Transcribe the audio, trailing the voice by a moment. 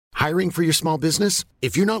Hiring for your small business?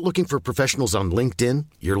 If you're not looking for professionals on LinkedIn,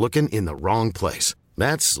 you're looking in the wrong place.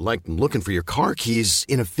 That's like looking for your car keys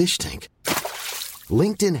in a fish tank.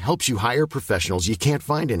 LinkedIn helps you hire professionals you can't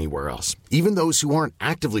find anywhere else, even those who aren't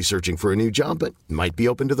actively searching for a new job but might be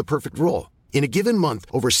open to the perfect role. In a given month,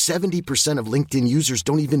 over 70% of LinkedIn users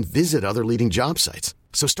don't even visit other leading job sites.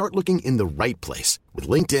 So start looking in the right place. With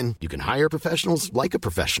LinkedIn, you can hire professionals like a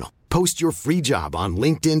professional. Post your free job on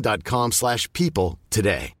linkedin.com/people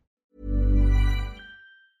today.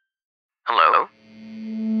 Hello?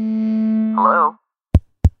 Hello?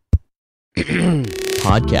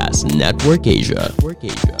 Podcast Network Asia.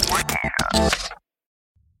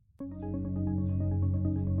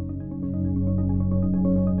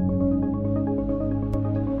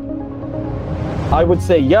 I would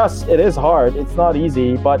say yes, it is hard. It's not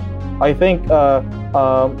easy, but I think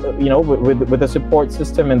with the support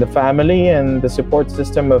system in the family and the support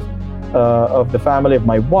system of the family of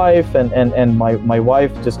my wife and my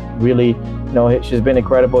wife just really, she's been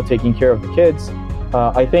incredible taking care of the kids.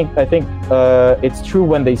 I think it's true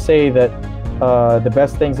when they say that the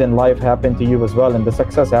best things in life happen to you as well, and the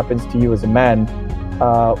success happens to you as a man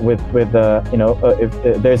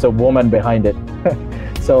if there's a woman behind it.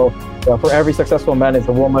 So for every successful man is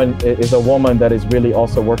a woman that is really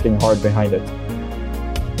also working hard behind it.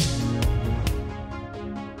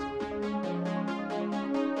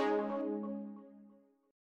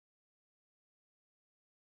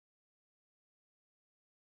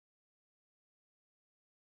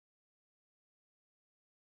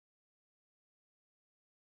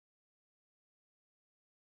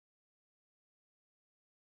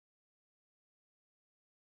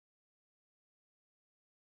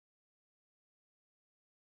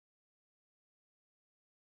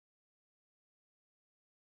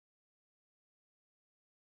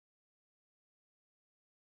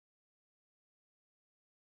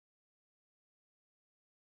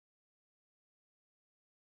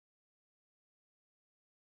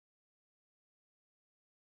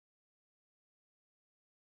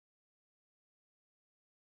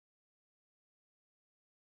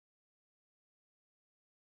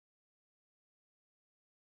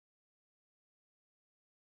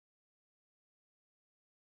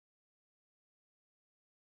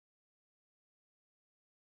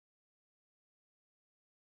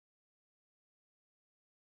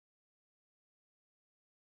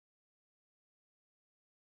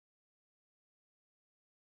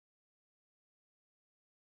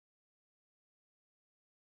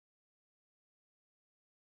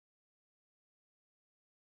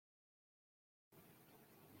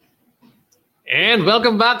 And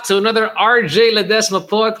welcome back to another RJ Ledesma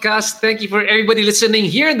podcast. Thank you for everybody listening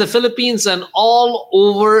here in the Philippines and all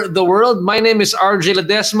over the world. My name is RJ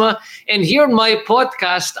Ledesma, and here on my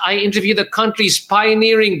podcast, I interview the country's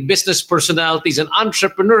pioneering business personalities and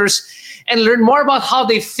entrepreneurs and learn more about how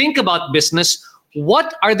they think about business,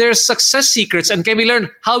 what are their success secrets, and can we learn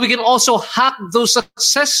how we can also hack those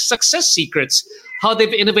success secrets, how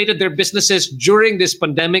they've innovated their businesses during this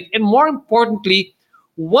pandemic, and more importantly,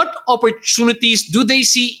 what opportunities do they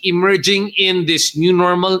see emerging in this new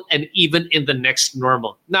normal and even in the next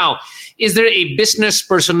normal? Now, is there a business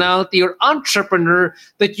personality or entrepreneur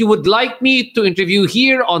that you would like me to interview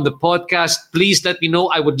here on the podcast? Please let me know.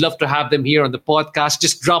 I would love to have them here on the podcast.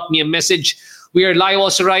 Just drop me a message. We are live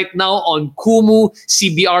also right now on Kumu,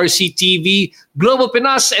 CBRC TV, Global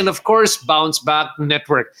Pinas, and of course, Bounce Back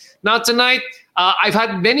Network. Now tonight, I've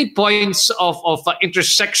had many points of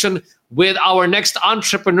intersection with our next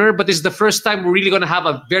entrepreneur, but this is the first time we're really going to have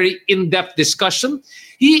a very in-depth discussion.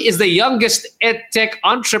 He is the youngest EdTech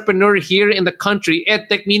entrepreneur here in the country.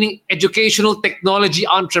 EdTech meaning educational technology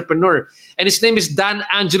entrepreneur. And his name is Dan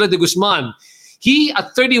Angelo de Guzman. He,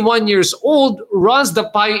 at 31 years old, is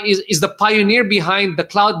the pioneer behind the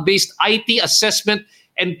cloud-based IT assessment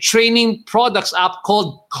and training products app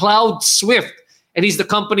called Cloud Swift. And he's the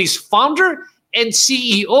company's founder and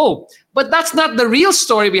CEO. But that's not the real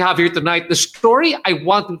story we have here tonight. The story I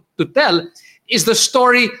want to tell is the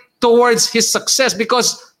story towards his success,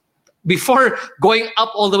 because before going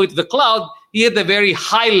up all the way to the cloud, he had a very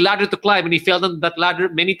high ladder to climb, and he fell on that ladder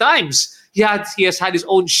many times. He has had his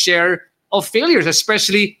own share of failures,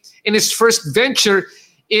 especially in his first venture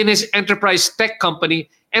in his enterprise tech company.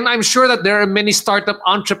 And I'm sure that there are many startup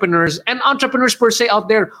entrepreneurs and entrepreneurs per se out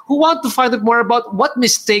there who want to find out more about what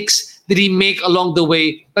mistakes did he make along the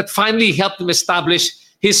way that finally helped him establish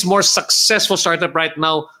his more successful startup right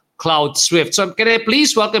now, Cloud Swift. So can I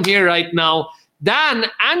please welcome here right now, Dan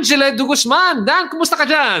Angelo de Guzman. Dan, kumusta ka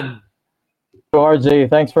dyan? RJ,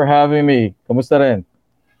 thanks for having me. Kumusta rin?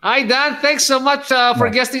 Hi, Dan. Thanks so much for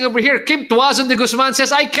guesting over here. Kim Tuazon de Guzman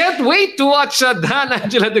says, I can't wait to watch Dan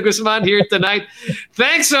Angela de Guzman here tonight.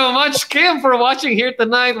 Thanks so much, Kim, for watching here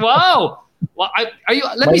tonight. Wow. Well, are you?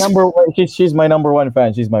 Let my me. Number one, she's my number one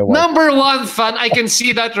fan. She's my wife. Number one fan. I can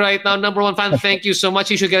see that right now. Number one fan. Thank you so much.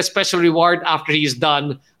 He should get a special reward after he's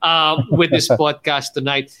done with this podcast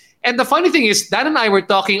tonight. And the funny thing is, Dan and I were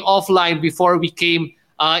talking offline before we came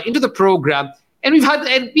into the program, and we've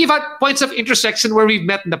had points of intersection where we've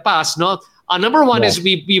met in the past. No, number one is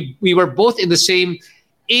we were both in the same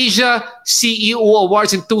Asia CEO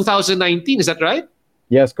Awards in 2019. Is that right?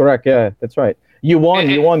 Yes, correct. Yeah, that's right. You won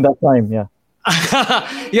that time. Yeah.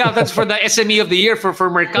 Yeah, that's for the SME of the year for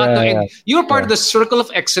Mercato, and you were part of the Circle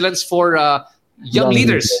of Excellence for young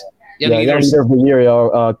leaders. Young leader of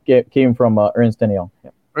the year came from Ernst & Young.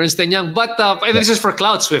 Yeah. Ernst & Young, but this is for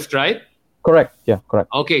CloudSwift, right? Correct. Yeah, correct.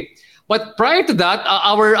 Okay, but prior to that,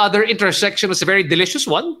 our other intersection was a very delicious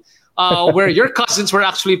one, where your cousins were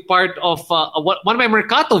actually part of one of my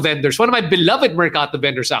Mercato vendors, one of my beloved Mercato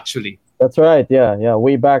vendors, actually. That's right. Yeah.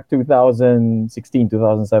 Way back 2016,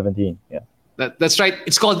 2017. Yeah. That's right.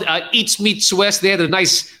 It's called Eats Meets West. They had a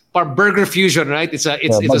nice burger fusion, right?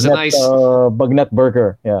 It was a nice Bagnet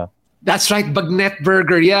burger. Yeah. That's right, Bagnet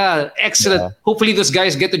Burger. Yeah, excellent. Yeah. Hopefully, those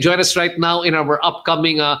guys get to join us right now in our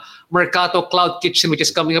upcoming Mercato Cloud Kitchen, which is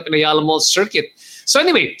coming up in the Ayala Mall circuit. So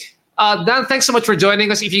anyway, Dan, thanks so much for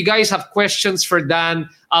joining us. If you guys have questions for Dan,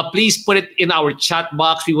 please put it in our chat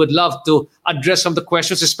box. We would love to address some of the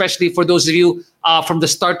questions, especially for those of you from the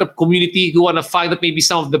startup community who want to find out maybe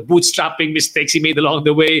some of the bootstrapping mistakes he made along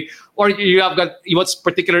the way, or you want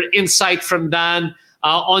particular insight from Dan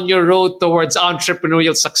on your road towards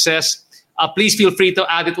entrepreneurial success. Please feel free to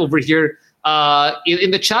add it over here in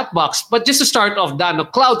the chat box. But just to start off, Dan,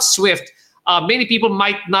 CloudSwift, many people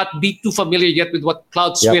might not be too familiar yet with what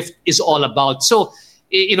CloudSwift is all about. So,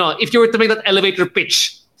 if you were to make that elevator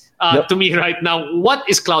pitch to me right now, what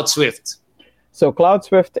is CloudSwift? So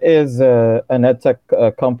CloudSwift is an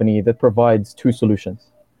edtech company that provides two solutions.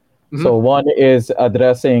 Mm-hmm. So one is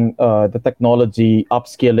addressing the technology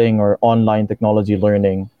upskilling or online technology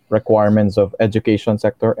learning requirements of education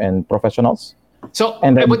sector and professionals. So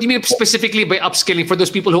what do you mean specifically by upskilling for those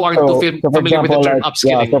people who aren't familiar with the term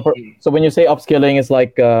upskilling? Yeah, so when you say upskilling, it's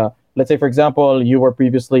like, let's say, for example, you were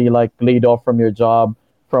previously laid off from your job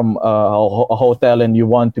from a hotel and you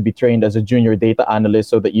want to be trained as a junior data analyst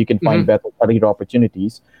so that you can find better career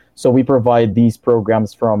opportunities. So we provide these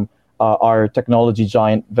programs from our technology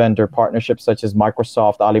giant vendor partnerships such as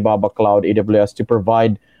Microsoft, Alibaba Cloud, AWS to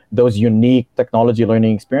provide those unique technology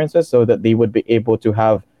learning experiences so that they would be able to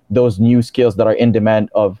have those new skills that are in demand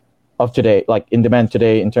of today,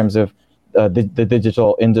 in terms of the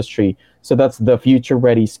digital industry. So that's the future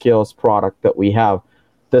ready skills product that we have.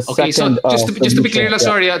 Okay, so just to be clear,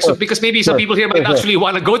 so because maybe some people here might actually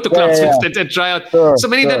want to go to CloudSwift and try out. So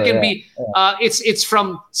many of them can be, it's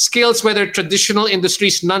from skills, whether traditional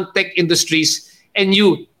industries, non-tech industries, and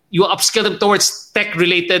you upskill them towards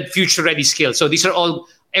tech-related future-ready skills. So these are all,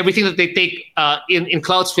 everything that they take in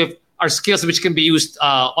CloudSwift are skills which can be used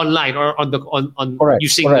online or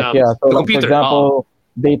using the computer. For example,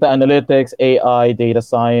 data analytics, AI, data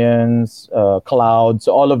science, cloud,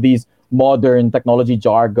 so all of these modern technology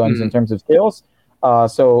jargons in terms of skills.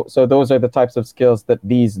 So those are the types of skills that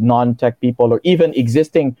these non-tech people or even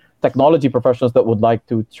existing technology professionals that would like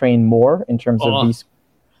to train more in terms of these,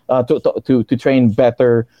 to train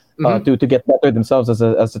better, to get better themselves as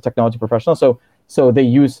a technology professional. So they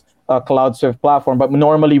use a CloudSwift platform, but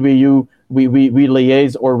normally we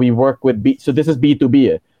liaise or we work with so this is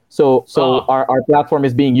B2B. So our platform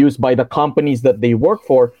is being used by the companies that they work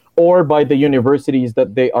for or by the universities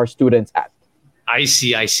that they are students at. I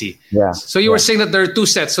see. Yeah. So you were saying that there are two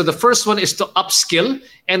sets. So the first one is to upskill,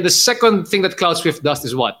 and the second thing that CloudSwift does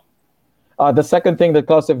is what? The second thing that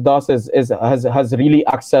CloudSwift does has really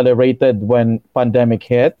accelerated when pandemic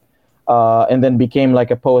hit, and then became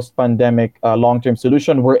like a post-pandemic long-term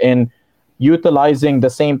solution. We're in utilizing the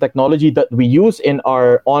same technology that we use in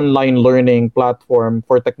our online learning platform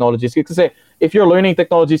for technology skills. Because if you're learning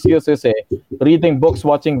technology skills, reading books,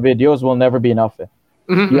 watching videos will never be enough.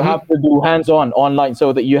 You have to do hands-on online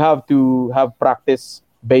so that you have to have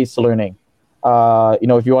practice-based learning.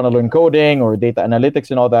 If you want to learn coding or data analytics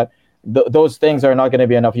and all that, those things are not going to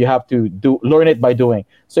be enough. You have to learn it by doing.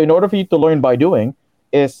 So in order for you to learn by doing,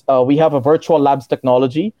 we have a virtual labs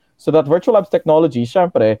technology. So that virtual labs technology,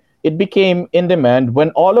 syempre, it became in demand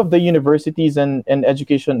when all of the universities and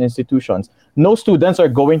education institutions, no students are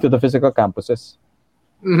going to the physical campuses.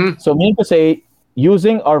 So meaning to say,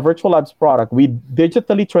 using our virtual labs product, we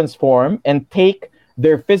digitally transform and take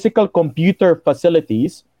their physical computer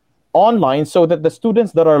facilities online so that the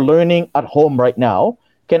students that are learning at home right now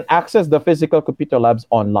can access the physical computer labs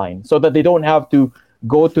online, so that they don't have to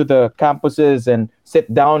go to the campuses and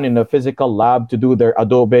sit down in a physical lab to do their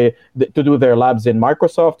to do their labs in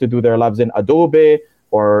Microsoft, to do their labs in Adobe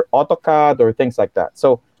or AutoCAD or things like that.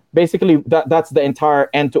 So basically, that's the entire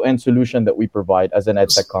end-to-end solution that we provide as an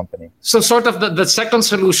edtech company. So sort of the second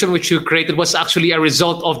solution which you created was actually a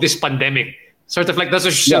result of this pandemic. Sort of like that's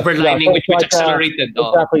a silver lining so which accelerated.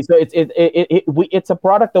 Exactly. So it's a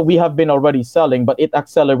product that we have been already selling, but it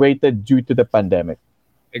accelerated due to the pandemic.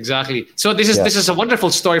 Exactly. So this is a wonderful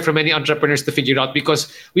story for many entrepreneurs to figure out,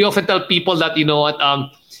 because we often tell people that, you know what,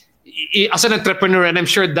 as an entrepreneur, and I'm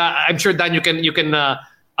sure Dan, you can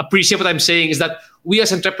appreciate what I'm saying, is that we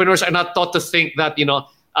as entrepreneurs are not taught to think that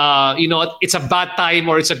it's a bad time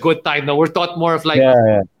or it's a good time. No, we're taught more of like,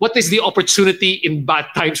 what is the opportunity in bad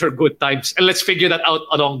times or good times, and let's figure that out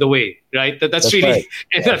along the way, right? That's really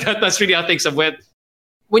right. That's really how things have went.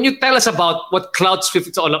 When you tell us about what CloudSwift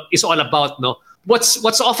is all about, no,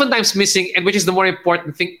 what's oftentimes missing, and which is the more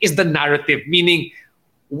important thing, is the narrative. Meaning,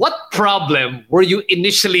 what problem were you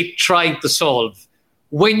initially trying to solve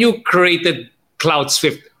when you created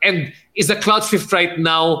CloudSwift, and is the CloudSwift right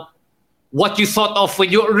now what you thought of when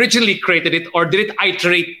you originally created it, or did it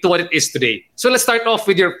iterate to what it is today? So let's start off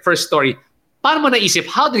with your first story. Paano mo naisip?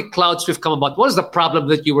 How did CloudSwift come about? What was the problem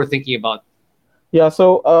that you were thinking about? Yeah,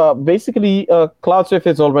 so basically, CloudSwift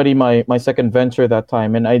is already my second venture that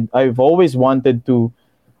time, and I've always wanted to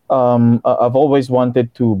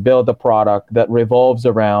build a product that revolves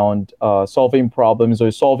around solving problems,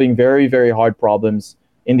 or solving very, very hard problems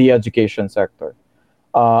in the education sector.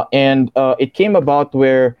 And it came about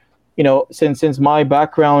where, since my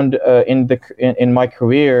background in my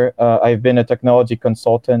career, I've been a technology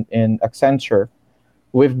consultant in Accenture.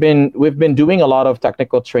 We've been doing a lot of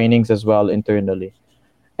technical trainings as well internally,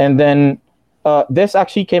 and then this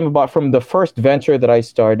actually came about from the first venture that I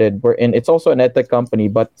started. And it's also an edtech company,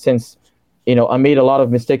 but since I made a lot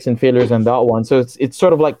of mistakes and failures on that one, so it's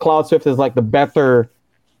sort of like CloudSwift is like the better,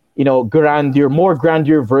 more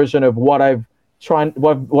grandeur version of what I've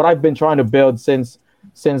been trying to build since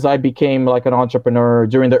I became like an entrepreneur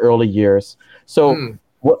during the early years. So.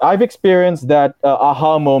 I've experienced that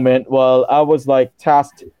aha moment while I was like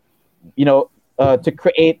tasked, to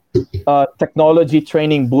create technology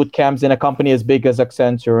training boot camps in a company as big as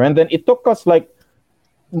Accenture. And then it took us like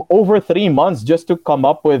over 3 months just to come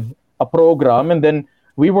up with a program. And then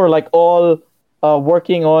we were like all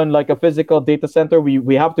working on like a physical data center.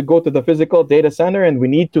 We have to go to the physical data center, and we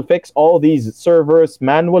need to fix all these servers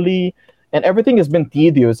manually, and everything has been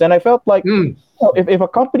tedious. And I felt like, if a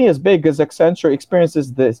company as big as Accenture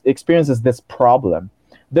experiences this problem,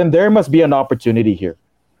 then there must be an opportunity here.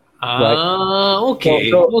 Right? Okay.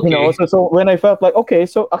 So when I felt like, okay,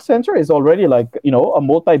 so Accenture is already like, a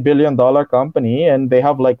multi-billion-dollar company, and they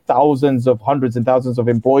have like hundreds and thousands of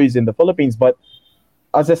employees in the Philippines. But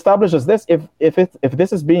as established as this, if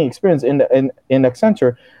this is being experienced in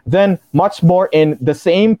Accenture, then much more in the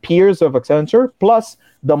same peers of Accenture, plus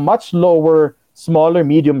the much lower, smaller,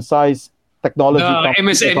 medium-sized technology. The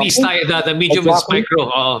MSME style, the medium is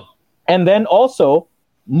micro. And then also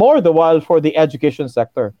more the while for the education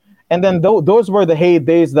sector. And then those were the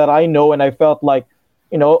heydays that I know, and I felt like,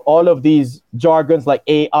 all of these jargons like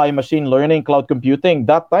AI, machine learning, cloud computing,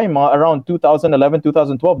 that time around 2011,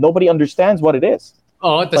 2012, nobody understands what it is.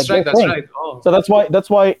 Oh, that's right. That's right. Oh. So that's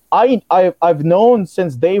why I've known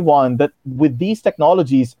since day one that with these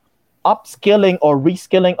technologies, upskilling or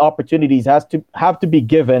reskilling opportunities have to be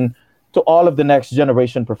given to all of the next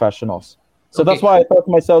generation professionals. So that's why I thought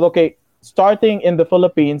to myself, okay, starting in the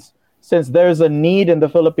Philippines, since there's a need in the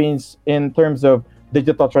Philippines in terms of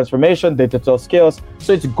digital transformation, digital skills,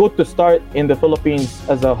 so it's good to start in the Philippines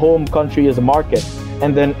as a home country, as a market,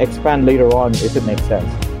 and then expand later on if it makes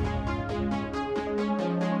sense.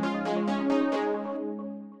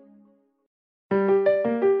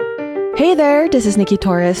 Hey there, this is Nikki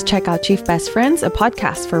Torres. Check out Chief Best Friends, a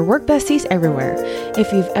podcast for work besties everywhere.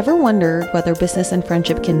 If you've ever wondered whether business and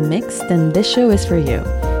friendship can mix, then this show is for you.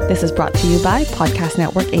 This is brought to you by Podcast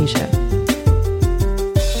Network Asia.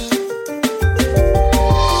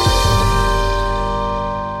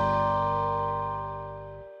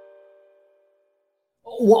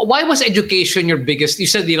 Why was education your biggest? You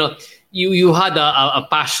said you had a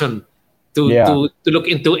passion to look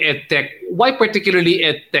into edtech. Why particularly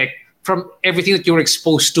edtech? From everything that you were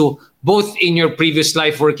exposed to, both in your previous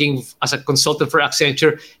life working as a consultant for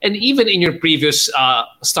Accenture, and even in your previous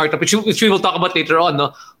startup, which we will talk about later on.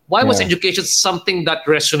 No? Why was education something that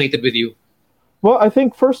resonated with you? Well, I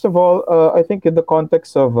think first of all, I think in the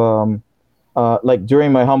context of like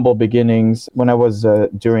during my humble beginnings, when I was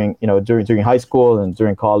during high school and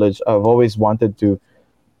during college, I've always wanted to.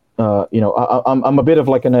 I'm a bit of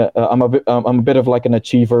like I'm a bit of like an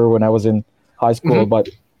achiever when I was in high school, but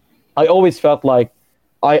I always felt like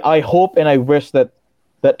I hope and I wish that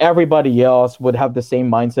everybody else would have the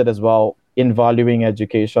same mindset as well in valuing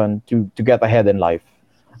education to get ahead in life.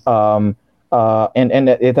 And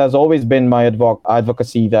it has always been my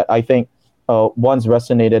advocacy that I think once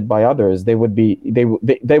resonated by others, they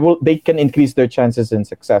can increase their chances in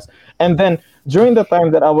success. And then during the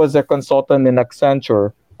time that I was a consultant in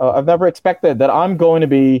Accenture, I've never expected that I'm going to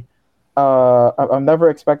be. I've never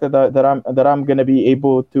expected that I'm going to be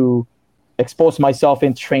able to expose myself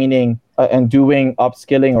in training and doing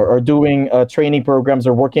upskilling or doing training programs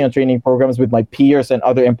or working on training programs with my peers and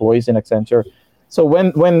other employees in Accenture. So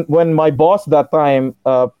when my boss that time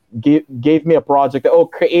gave me a project,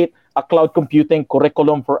 create a cloud computing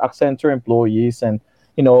curriculum for Accenture employees and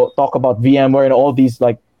talk about VMware and all these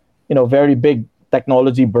very big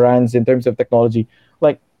technology brands in terms of technology,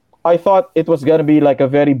 like I thought it was going to be like a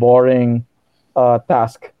very boring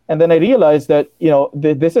task. And then I realized that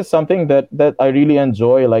this is something that I really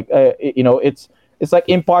enjoy. Like it's like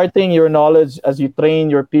imparting your knowledge as you train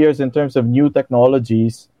your peers in terms of new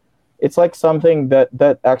technologies. It's like something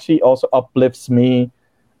that actually also uplifts me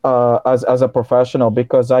as a professional,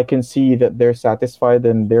 because I can see that they're satisfied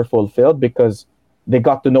and they're fulfilled because they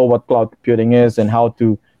got to know what cloud computing is and how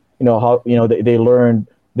to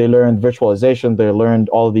they learned virtualization, they learned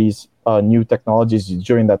all these new technologies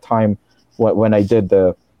during that time when I did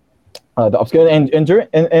the upskilling,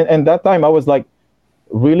 and that time I was like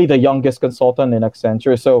really the youngest consultant in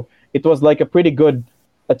Accenture, so it was like a pretty good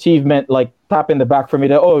achievement, like tap in the back for me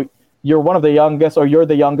that you're one of the youngest, or you're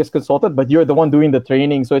the youngest consultant, but you're the one doing the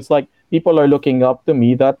training. So it's like people are looking up to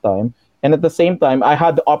me that time, and at the same time I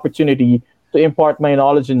had the opportunity to impart my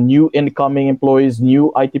knowledge in new incoming employees,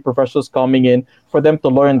 new IT professionals coming in, for them to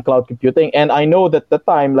learn cloud computing. And I know that at the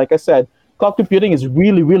time, like I said, cloud computing is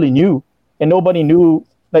really, really new, and nobody knew,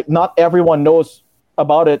 like not everyone knows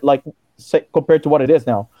about it, like compared to what it is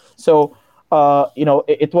now. So,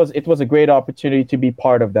 it was a great opportunity to be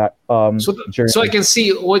part of that journey. So I can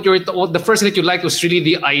see what the first thing that you liked was really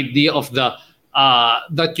the idea of the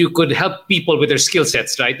that you could help people with their skill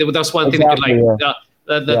sets, right? That was one thing that you liked. Yeah.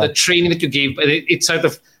 The training that you gave, it sort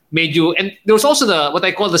of made you, and there was also what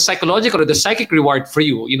I call the psychological or the psychic reward for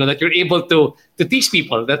you, that you're able to teach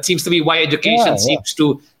people. That seems to be why education seems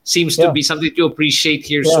to be something that you appreciate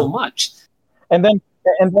here so much. And then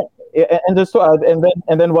just to add,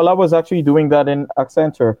 and then while I was actually doing that in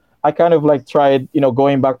Accenture, I kind of like tried,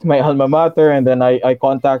 going back to my alma mater, and then I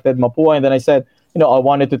contacted Mapua, and then I said, I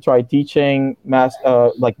wanted to try teaching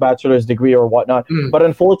like bachelor's degree or whatnot. But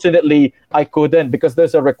unfortunately, I couldn't, because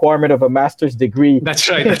there's a requirement of a master's degree. That's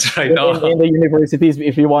right. in the universities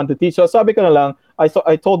if you want to teach. So sabi ko na lang,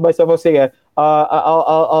 I told myself,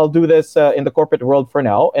 I'll do this in the corporate world for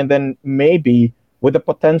now. And then maybe with a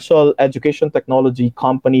potential education technology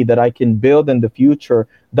company that I can build in the future,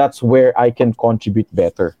 that's where I can contribute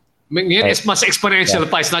better. It's much exponential.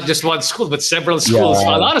 Yeah. It's not just one school, but several schools.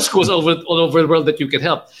 Yeah. A lot of schools all over the world that you can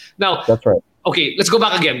help. Now, that's right. Okay, let's go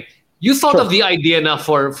back again. You thought of the idea now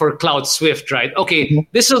for Cloud Swift, right? Okay,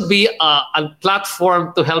 this will be a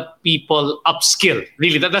platform to help people upskill.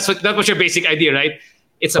 Really, that was your basic idea, right?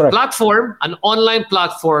 It's a platform, an online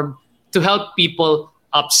platform to help people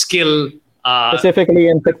upskill. Specifically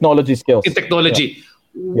in technology skills. In technology.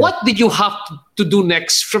 Yeah. What did you have to do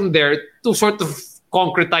next from there to sort of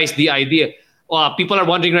concretize the idea? People are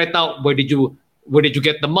wondering right now, where did you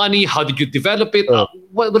get the money? How did you develop it?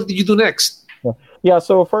 What did you do next? Yeah.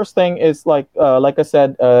 So first thing is like I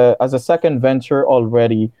said, as a second venture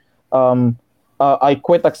already, I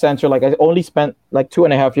quit Accenture. Like I only spent like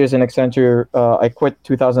 2.5 years in Accenture. I quit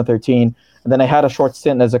 2013, and then I had a short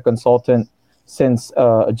stint as a consultant since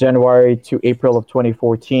January to April of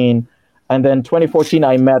 2014. And then 2014,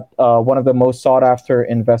 I met one of the most sought after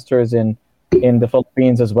investors in the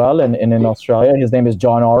Philippines as well, and in Australia. His name is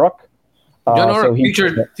John Orrock. John Orrock,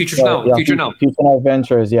 Future Now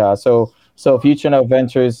Ventures, yeah. So Future Now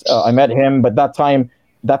Ventures, I met him, but that time,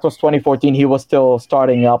 that was 2014. He was still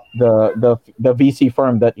starting up the VC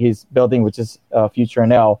firm that he's building, which is Future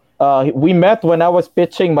Now. We met when I was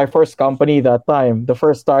pitching my first company that time, the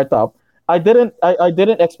first startup. I didn't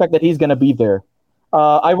expect that he's gonna be there.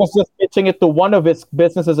 I was just pitching it to one of his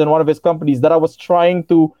businesses and one of his companies that I was trying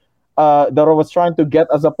to get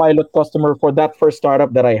as a pilot customer for that first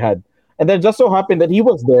startup that I had. And then just so happened that he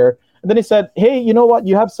was there. And then he said, hey, you know what?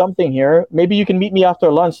 You have something here. Maybe you can meet me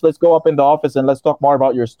after lunch. Let's go up in the office and let's talk more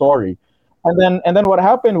about your story. And then what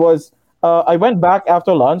happened was I went back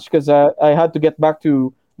after lunch because I had to get back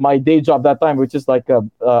to my day job that time, which is like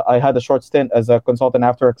I had a short stint as a consultant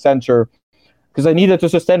after Accenture because I needed to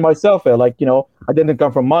sustain myself. I didn't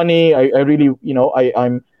come from money. I really,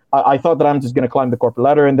 I thought that I'm just gonna climb the corporate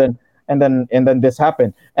ladder, and then this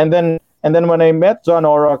happened. And then when I met John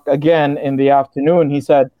Orrock again in the afternoon, he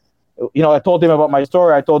said, I told him about my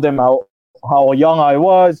story. I told him how young I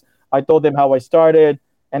was. I told him how I started,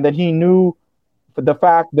 and then he knew the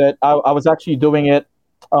fact that I was actually doing it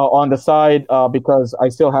on the side because I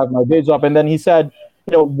still have my day job. And then he said,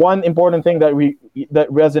 one important thing that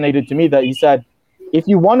resonated to me, that he said, if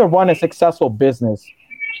you want to run a successful business,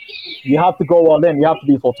 you have to go all in. You have to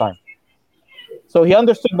be full time. So he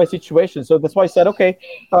understood my situation. So that's why I said, okay,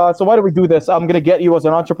 so why do we do this? I'm going to get you as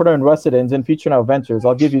an entrepreneur in residence in Future Now Ventures.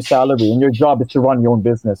 I'll give you salary, and your job is to run your own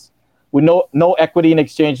business with no equity in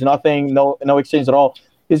exchange, nothing, no exchange at all.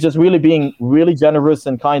 He's just really being really generous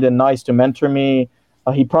and kind and nice to mentor me.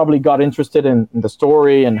 He probably got interested in the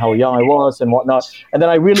story and how young I was and whatnot. And then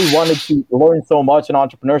I really wanted to learn so much in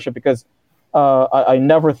entrepreneurship because I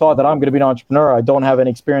never thought that I'm going to be an entrepreneur. I don't have any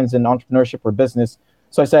experience in entrepreneurship or business.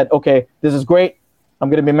 So I said, okay, this is great. I'm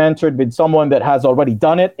going to be mentored with someone that has already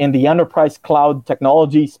done it in the enterprise cloud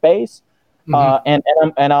technology space.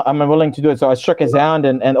 Mm-hmm. And I'm willing to do it. So I shook his hand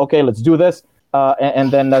and okay, let's do this. And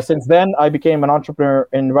then since then, I became an entrepreneur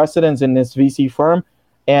in residence in this VC firm.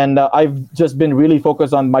 And I've just been really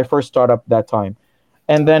focused on my first startup that time.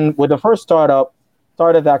 And then with the first startup,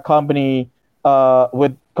 started that company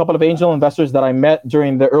with a couple of angel investors that I met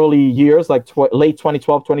during the early years, like late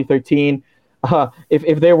 2012, 2013.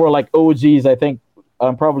 If they were like OGs, I think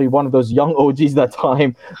I'm probably one of those young OGs that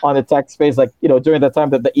time on the tech space, during that time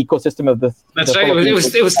that the ecosystem of this. That's right. It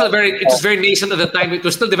was still very nascent at the time. It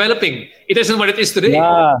was still developing. It isn't what it is today.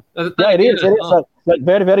 Yeah, it is. It is like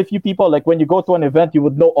very, very few people. Like when you go to an event, you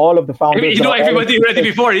would know all of the founders. You know everybody already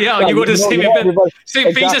before. Yeah, you go to the same event,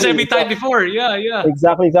 same faces every time before. Yeah.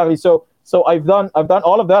 Exactly. So I've done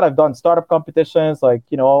all of that. I've done startup competitions, I've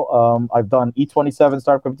done E27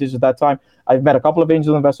 startup competitions at that time. I've met a couple of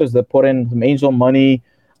angel investors that put in some angel money,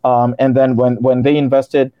 and then when they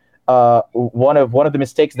invested, one of the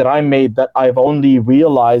mistakes that I made that I've only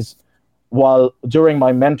realized while during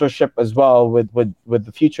my mentorship as well with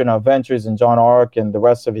the Future Now Ventures and John Orrock and the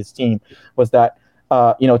rest of his team was that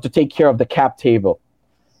to take care of the cap table,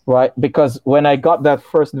 right? Because when I got that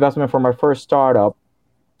first investment for my first startup.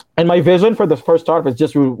 And my vision for the first startup is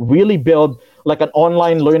just to really build like an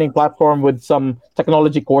online learning platform with some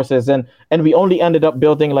technology courses. And we only ended up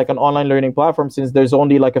building like an online learning platform since there's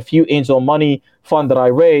only like a few angel money fund that I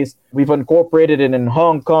raised. We've incorporated it in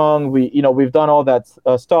Hong Kong. We've done all that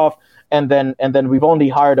stuff. And then we've only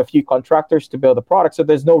hired a few contractors to build the product. So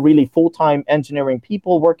there's no really full-time engineering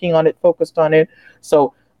people working on it, focused on it.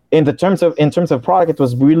 So in terms of product, it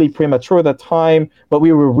was really premature at the time, but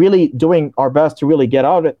we were really doing our best to really get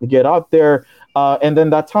out there. And then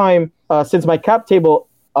that time, since my cap table,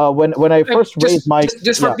 when I first raised my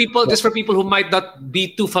just for people who might not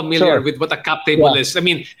be too familiar with what a cap table is. I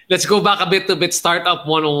mean, let's go back a bit. Startup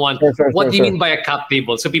 101. What do you mean by a cap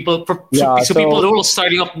table? So people people who are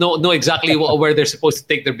starting up know exactly where they're supposed to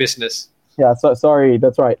take their business. Yeah. So sorry,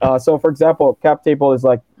 that's right. So for example, cap table is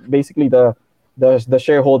like basically the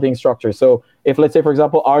shareholding structure. So if let's say, for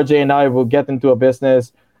example, RJ and I will get into a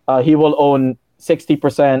business, he will own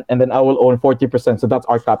 60% and then I will own 40%. So that's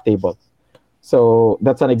our cap table. So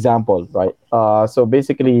that's an example, right? So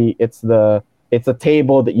basically it's a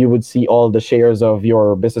table that you would see all the shares of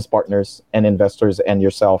your business partners and investors and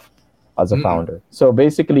yourself as a founder. So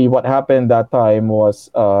basically what happened that time was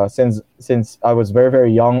since I was very,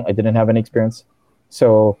 very young, I didn't have any experience.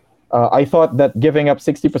 So I thought that giving up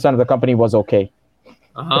 60% of the company was okay.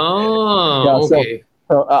 Oh, okay.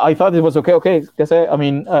 So I thought it was okay. Because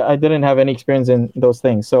I didn't have any experience in those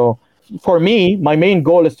things. So for me, my main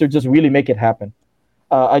goal is to just really make it happen.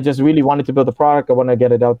 I just really wanted to build a product. I want to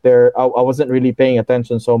get it out there. I wasn't really paying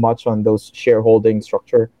attention so much on those shareholding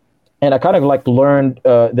structure. And I kind of learned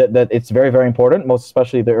that it's very, very important, most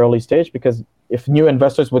especially the early stage, because if new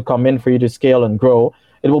investors would come in for you to scale and grow,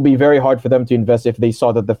 it will be very hard for them to invest if they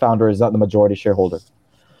saw that the founder is not the majority shareholder.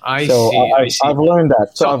 I see. I've learned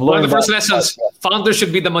that. So I've learned one of the first lessons, founders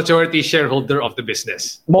should be the majority shareholder of the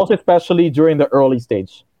business. Most especially during the early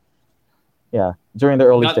stage. Yeah, during the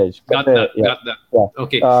early stage. Got that. Yeah.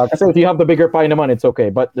 Okay. So if you have the bigger pie in the money, it's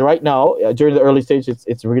okay. But right now, during the early stage,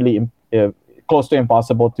 it's really close to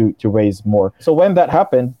impossible to raise more. So when that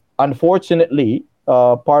happened, unfortunately,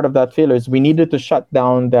 part of that failure is we needed to shut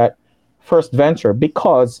down that first venture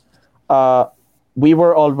because we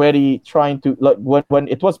were already trying to when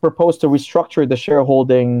it was proposed to restructure the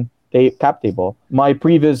shareholding cap table. My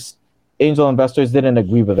previous angel investors didn't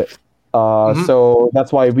agree with it. So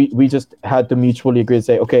that's why we just had to mutually agree to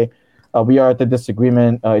say, okay, we are at the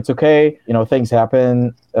disagreement. It's okay. Things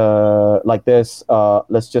happen like this.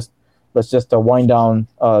 Let's just wind down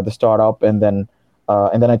the startup, and then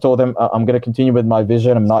I told them I'm going to continue with my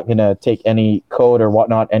vision. I'm not going to take any code or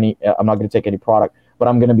whatnot. I'm not going to take any product, but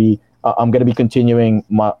I'm going to be continuing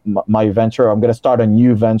my venture. I'm going to start a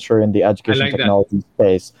new venture in the education technology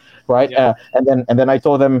space, right? Yeah. And then I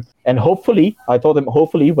told them, and hopefully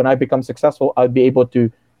when I become successful, I'll be able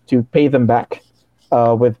to pay them back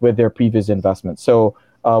with their previous investment. So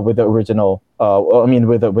with the original,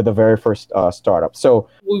 with the very first startup. So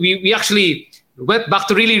we actually went back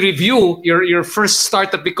to really review your first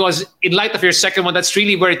startup, because in light of your second one, that's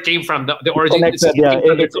really where it came from. The origin. It's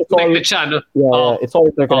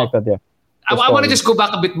always connected. Yeah. I want to just go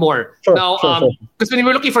back a bit more now, because when you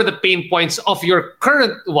were looking for the pain points of your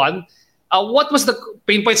current one, what was the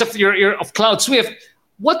pain points of your Cloud Swift?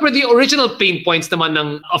 What were the original pain points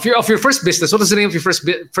naman of your first business? What was the name of your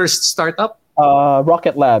first startup?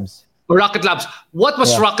 Rocket Labs. Rocket Labs. What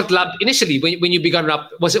was Rocket Lab initially when you began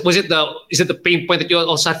is it the pain point that you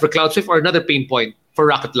also had for Cloud Swift, or another pain point for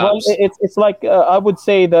Rocket Labs? Well, it's like I would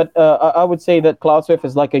say that Cloud Swift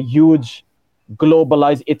is like a huge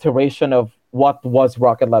globalized iteration of what was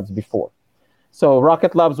Rocket Labs before. So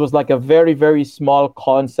Rocket Labs was like a very, very small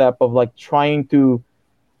concept of like trying to,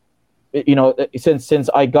 since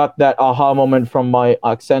I got that aha moment from my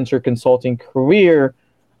Accenture consulting career,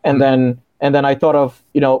 and then I thought of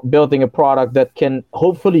building a product that can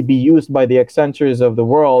hopefully be used by the Accentures of the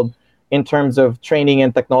world in terms of training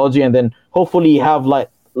and technology, and then hopefully have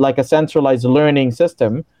like a centralized learning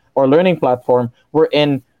system or learning platform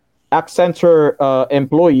wherein Accenture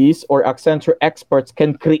employees or Accenture experts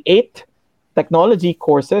can create technology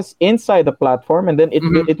courses inside the platform, and then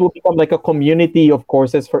it will become like a community of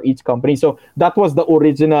courses for each company. So that was the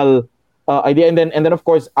original idea, and then of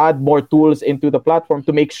course add more tools into the platform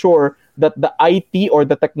to make sure that the IT or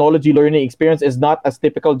the technology learning experience is not as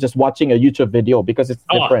typical just watching a YouTube video, because it's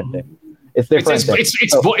different. It's different.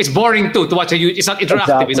 It's boring too to watch a YouTube. It's not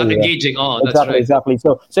interactive. It's not engaging. Exactly.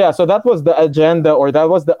 So that was the agenda, or that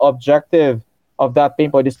was the objective of that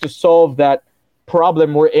pain point, is to solve that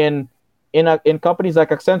problem. We're in companies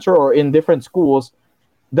like Accenture or in different schools.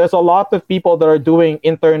 There's a lot of people that are doing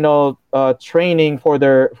internal training for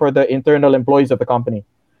the internal employees of the company.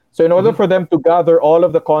 So in order for them to gather all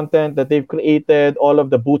of the content that they've created, all of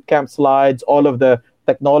the bootcamp slides, all of the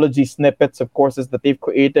technology snippets of courses that they've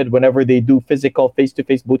created whenever they do physical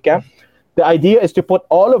face-to-face bootcamp, the idea is to put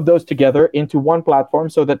all of those together into one platform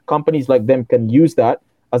so that companies like them can use that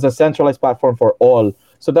as a centralized platform for all.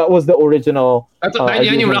 So that was the original.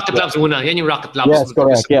 Yan yung Rocket Labs muna. Yan yung Rocket Labs. Yes,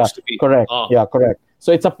 correct. Yeah, correct. Yeah, correct.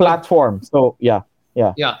 So it's a platform. So yeah.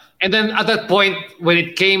 And then at that point, when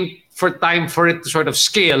it came for time for it to sort of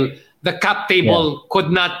scale, the cap table could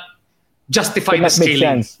not justify the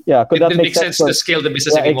scaling. Yeah, it didn't make sense to scale the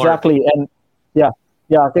business anymore. Exactly, and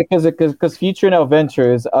because Future Now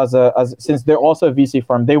Ventures, since they're also a VC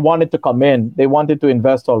firm, they wanted to come in, they wanted to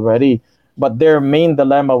invest already, but their main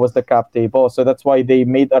dilemma was the cap table. So that's why they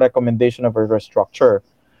made a recommendation of a restructure.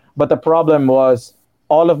 But the problem was,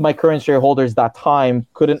 all of my current shareholders that time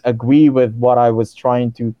couldn't agree with what I was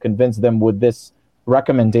trying to convince them with this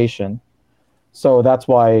recommendation. So that's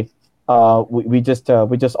why we just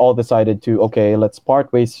all decided to, okay, let's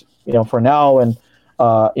part ways, for now, and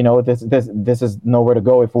this is nowhere to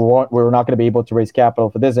go if we're not going to be able to raise capital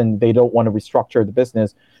for this, and they don't want to restructure the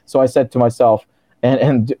business. So I said to myself,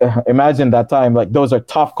 and imagine that time, like, those are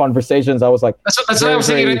tough conversations. I was like, that's what I was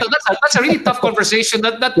saying. Right? That's a really tough conversation.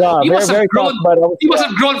 You must have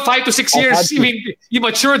grown 5 to 6 years. You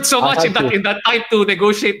matured so much in that time to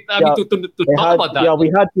negotiate. To talk about that. Yeah,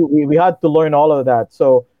 we had to learn all of that.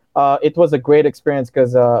 So it was a great experience,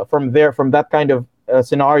 because from that kind of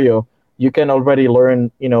scenario, you can already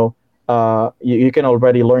learn. You can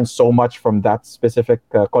already learn so much from that specific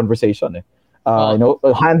conversation.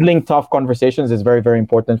 Handling tough conversations is very, very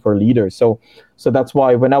important for leaders. So that's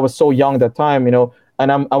why when I was so young that time, and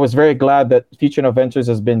I was very glad that Future Now Ventures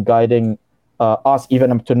has been guiding us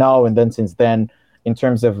even up to now, and then since then, in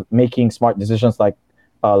terms of making smart decisions like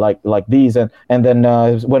these, and then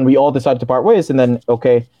when we all decided to part ways, and then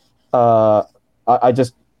I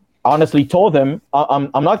just honestly told them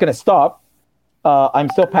I'm not going to stop. I'm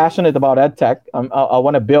still passionate about EdTech. I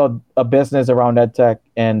want to build a business around EdTech,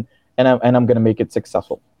 and I'm going to make it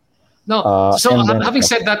successful. No, having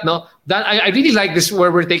said that, that I really like this,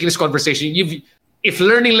 where we're taking this conversation. If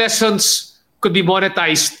learning lessons could be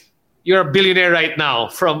monetized, you're a billionaire right now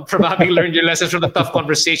from having learned your lessons from the tough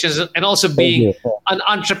conversations and also being an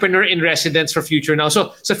entrepreneur in residence for Future Now.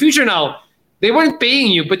 So Future Now, they weren't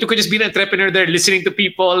paying you, but you could just be an entrepreneur there, listening to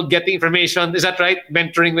people, getting information. Is that right?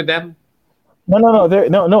 Mentoring with them? No.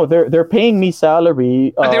 They're paying me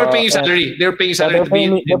salary. They were paying you salary. They were paying you salary.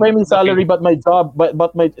 They're paying me salary, but my job,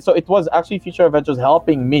 so it was actually Future Ventures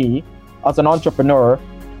helping me as an entrepreneur.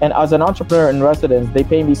 And as an entrepreneur in residence, they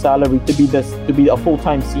pay me salary to be a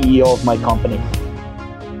full-time CEO of my company.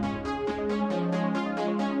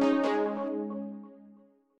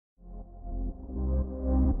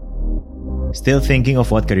 Still thinking of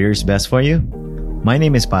what career is best for you? My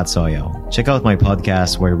name is Pat Soyo. Check out my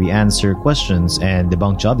podcast where we answer questions and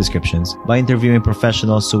debunk job descriptions by interviewing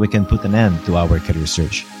professionals so we can put an end to our career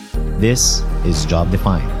search. This is Job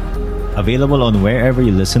Defined. Available on wherever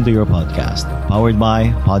you listen to your podcast. Powered by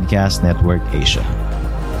Podcast Network Asia.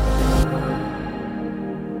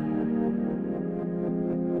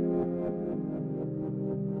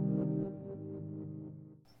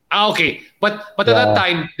 Okay, but at that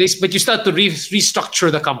time, but you started to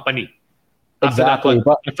restructure the company. Exactly,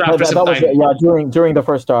 after some time. During the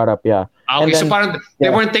first startup, yeah. Okay, so they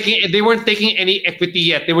weren't taking any equity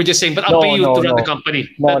yet. They were just saying, but I'll pay you to run the company.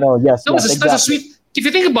 Yes. That's a sweet. If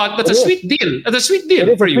you think about it, that's a sweet deal. That's a sweet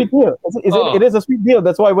deal for you. It is a sweet deal.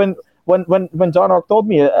 That's why when John Ark told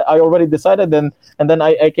me, I already decided. And then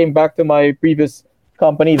I came back to my previous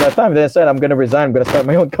company that time. Then I said I'm going to resign. I'm going to start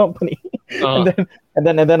my own company. and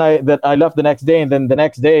then I left the next day. And then the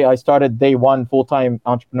next day I started day one full-time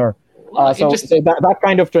entrepreneur. So that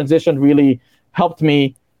kind of transition really helped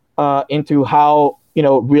me into how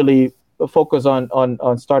really focus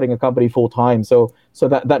on starting a company full time. So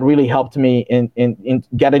that really helped me in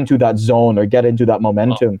get into that zone or get into that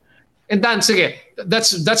momentum. And Dan, sige,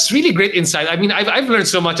 that's really great insight. I mean, I've learned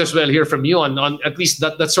so much as well here from you on at least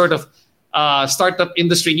that sort of startup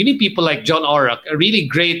industry. You need people like John Orak, a really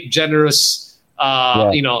great, generous,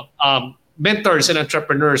 mentors and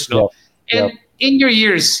entrepreneurs. And in your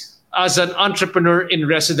years as an entrepreneur in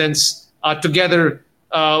residence, together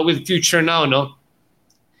with Future Now,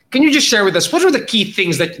 can you just share with us what are the key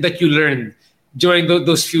things that you learned during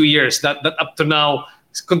those few years that up to now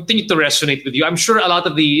continue to resonate with you? I'm sure a lot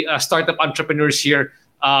of the startup entrepreneurs here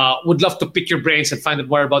would love to pick your brains and find out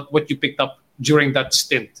more about what you picked up during that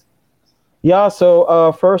stint. Yeah.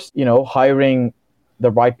 So first, hiring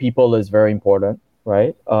the right people is very important,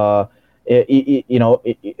 right?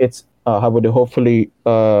 It's how would it hopefully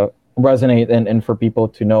resonate and for people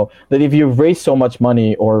to know that if you've raised so much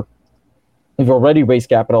money or you've already raised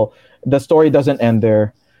capital, the story doesn't end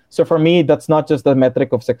there. So for me, that's not just the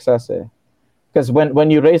metric of success. Because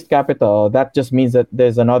when you raise capital, that just means that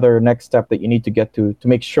there's another next step that you need to get to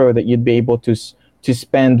make sure that you'd be able to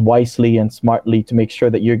spend wisely and smartly to make sure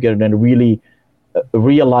that you're going to really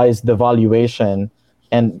realize the valuation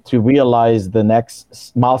and to realize the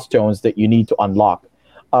next milestones that you need to unlock.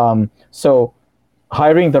 So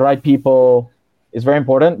hiring the right people is very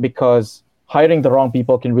important because hiring the wrong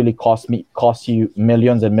people can really cost you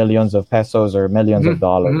millions and millions of pesos or millions of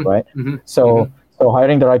dollars, right? So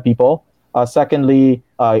hiring the right people. Secondly,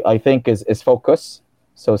 I think is focus.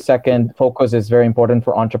 So focus is very important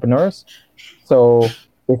for entrepreneurs. So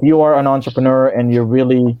if you are an entrepreneur and you're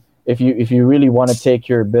really, if you really want to take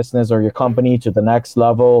your business or your company to the next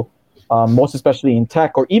level, most especially in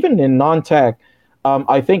tech or even in non-tech,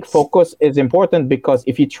 I think focus is important because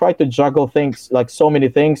if you try to juggle things like so many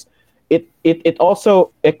things, it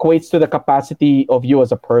also equates to the capacity of you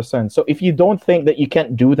as a person. So if you don't think that you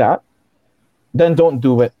can't do that, then don't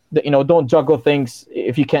do it. Don't juggle things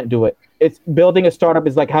if you can't do it. It's building a startup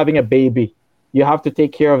is like having a baby. You have to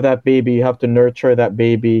take care of that baby. You have to nurture that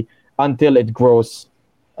baby until it grows,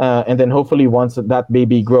 and then hopefully once that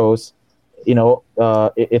baby grows,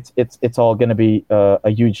 it's all going to be a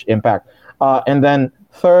huge impact. And then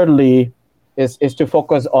thirdly, is to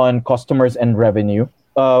focus on customers and revenue.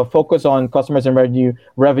 Focus on customers and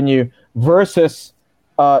revenue versus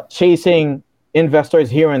chasing investors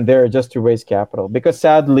here and there just to raise capital. Because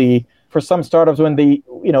sadly, for some startups, when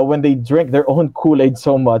they drink their own Kool-Aid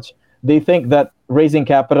so much, they think that raising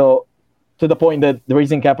capital to the point that the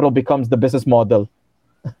raising capital becomes the business model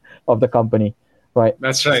of the company, right?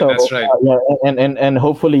 That's right. So, that's right. And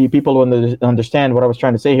hopefully people will understand what I was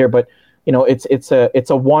trying to say here. But it's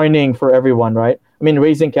a warning for everyone, right? I mean,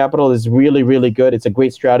 raising capital is really, really good. It's a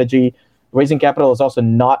great strategy. Raising capital is also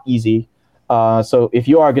not easy. So if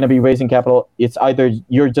you are going to be raising capital, it's either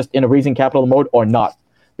you're just in a raising capital mode or not.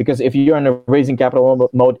 Because if you're in a raising capital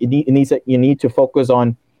mode, you need to focus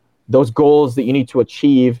on those goals that you need to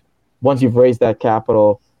achieve once you've raised that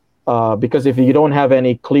capital. because if you don't have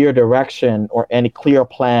any clear direction or any clear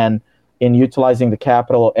plan in utilizing the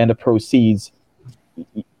capital and the proceeds,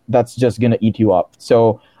 that's just going to eat you up.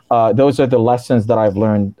 So those are the lessons that I've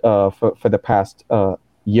learned for the past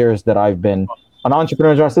years that I've been an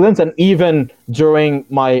entrepreneur in residence, and even during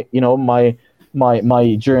my journey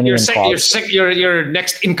in college. Your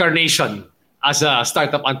next incarnation as a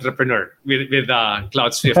startup entrepreneur with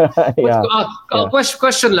CloudSwift.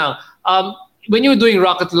 Question lang. When you were doing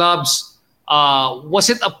Rocket Labs, was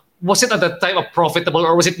it at that time a profitable,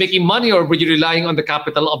 or was it making money, or were you relying on the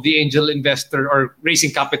capital of the angel investor or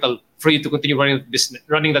raising capital for you to continue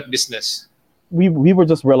running that business? We were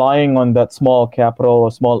just relying on that small capital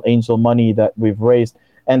or small angel money that we've raised,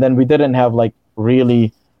 and then we didn't have like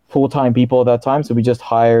really full-time people at that time, so we just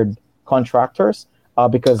hired contractors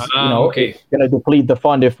because it's going to deplete the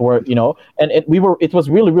fund if we're and it was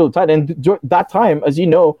really tight. And that time, as you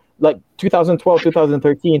know, like 2012,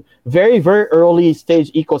 2013, very early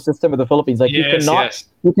stage ecosystem of the Philippines. Like you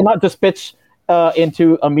cannot just pitch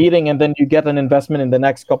into a meeting and then you get an investment in the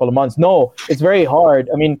next couple of months. No, it's very hard.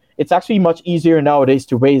 I mean, it's actually much easier nowadays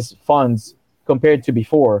to raise funds compared to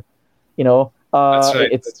before. That's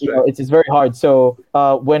right. It's very hard. So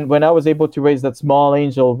when I was able to raise that small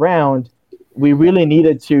angel round, we really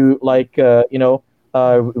needed to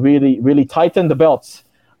really tighten the belts.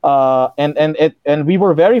 And we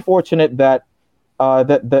were very fortunate that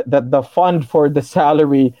that the fund for the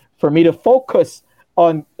salary for me to focus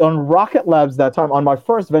on Rocket Labs that time, on my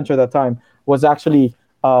first venture that time, was actually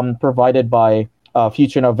provided by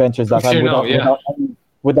Future Now Ventures that time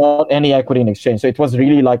without any equity in exchange. So it was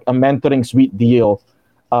really like a mentoring sweet deal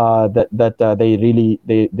that they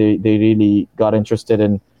really got interested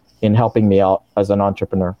in helping me out as an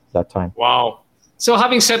entrepreneur that time. Wow. So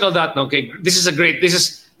having said all that, okay,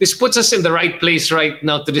 this puts us in the right place right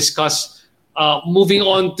now to discuss moving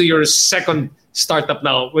on to your second startup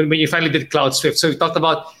now, when you finally did CloudSwift. So we talked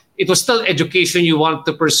about it was still education you wanted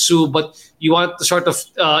to pursue, but you wanted to sort of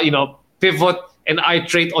pivot and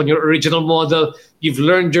iterate on your original model. You've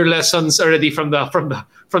learned your lessons already from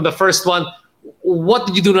the first one. What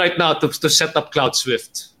did you do right now to set up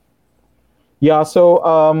CloudSwift? Yeah,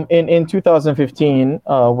 so in 2015,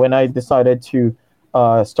 when I decided to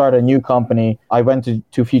start a new company, I went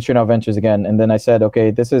to Future Now Ventures again, and then I said,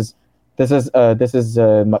 okay, this is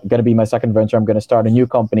going to be my second venture. I'm going to start a new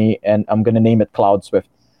company, and I'm going to name it CloudSwift.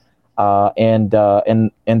 And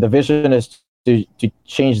the vision is to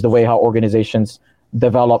change the way how organizations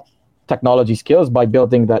develop technology skills by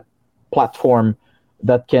building that platform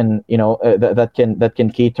that can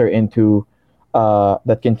cater into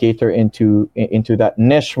that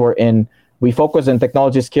niche we're in. We focus on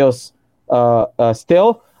technology skills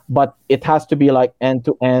still, but it has to be like end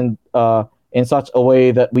to end in such a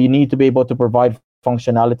way that we need to be able to provide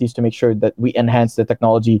functionalities to make sure that we enhance the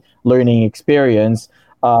technology learning experience,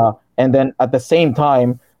 and then at the same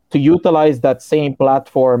time to utilize that same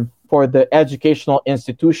platform for the educational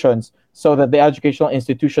institutions, so that the educational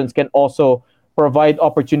institutions can also provide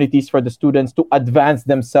opportunities for the students to advance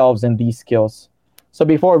themselves in these skills. So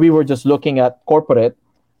before, we were just looking at corporate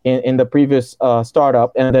in the previous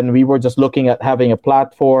startup, and then we were just looking at having a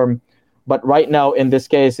platform. But right now, in this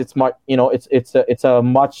case, it's a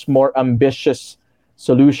much more ambitious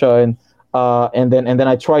solution. And then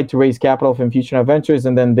I tried to raise capital from Future Now Ventures,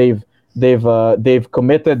 and then they've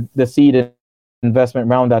committed the seed investment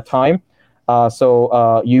round that time.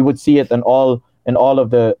 So you would see it in all of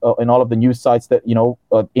the news sites that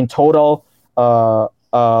in total,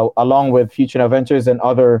 along with Future Now Ventures and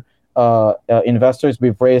other investors,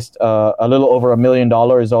 we've raised a little over $1 million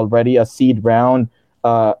already, a seed round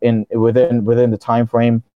within the time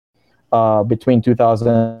frame between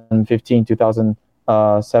 2015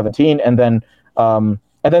 2017, and then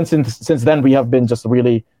since then we have been just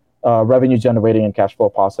really revenue generating and cash flow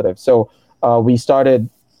positive. So we started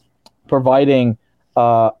providing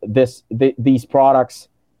these products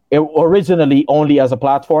originally only as a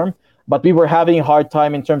platform, but we were having a hard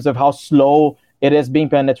time in terms of how slow it is being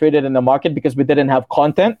penetrated in the market because we didn't have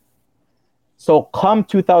content. So come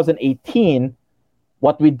 2018,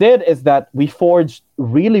 what we did is that we forged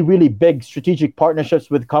really, really big strategic partnerships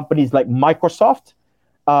with companies like Microsoft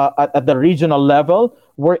at the regional level,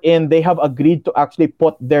 wherein they have agreed to actually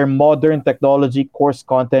put their modern technology course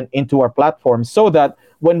content into our platform, so that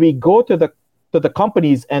when we go to the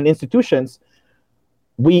companies and institutions,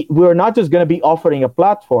 we're not just going to be offering a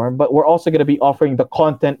platform, but we're also going to be offering the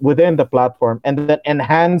content within the platform, and then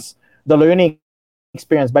enhance the learning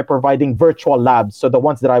experience by providing virtual labs. So the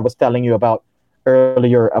ones that I was telling you about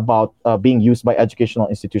earlier about being used by educational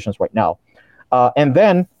institutions right now. And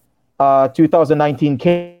then 2019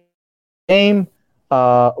 came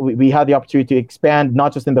We had the opportunity to expand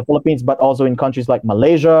not just in the Philippines, but also in countries like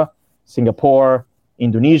Malaysia, Singapore,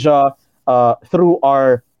 Indonesia, through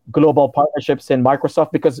our global partnerships in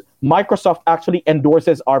Microsoft, because Microsoft actually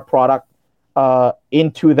endorses our product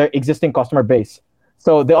into their existing customer base.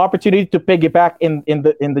 So the opportunity to piggyback in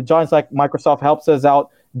the giants like Microsoft helps us out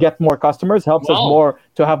get more customers, helps us more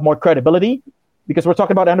to have more credibility, because we're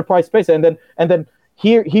talking about enterprise space. And then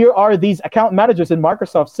here are these account managers in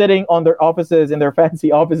Microsoft sitting on their offices, in their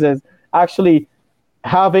fancy offices, actually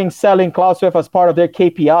selling CloudSwift as part of their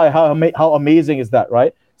KPI. How amazing is that,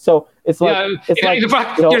 right? So it's like, in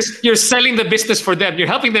fact, you're selling the business for them. You're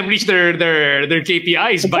helping them reach their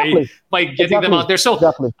KPIs by getting them out there. So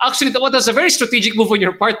actually, that's a very strategic move on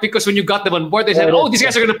your part, because when you got them on board, they said, these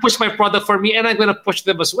guys are going to push my product for me, and I'm going to push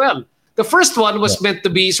them as well. The first one was meant to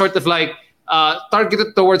be sort of like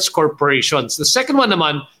targeted towards corporations. The second one,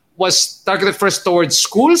 naman, was targeted first towards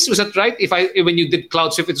schools. Was that right? When you did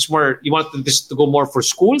CloudSwift, it was more, you wanted this to go more for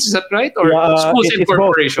schools. Is that right? Or schools and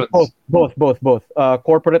corporations? Both.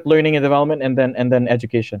 Corporate learning and development, and then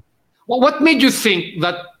education. Well, what made you think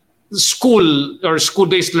that school or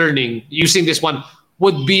school-based learning using this one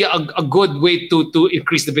would be a good way to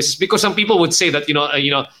increase the business? Because some people would say that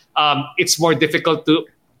it's more difficult to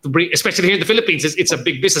bring, especially here in the Philippines. It's a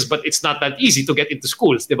big business, but it's not that easy to get into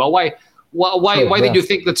schools, diba? Why did you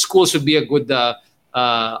think that schools would be a good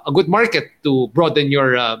market to broaden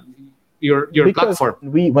your platform?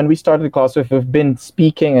 When we started CloudSwift, we've been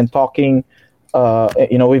speaking and talking.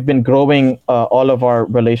 We've been growing all of our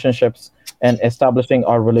relationships and establishing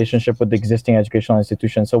our relationship with the existing educational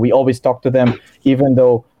institutions. So we always talk to them, even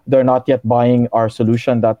though they're not yet buying our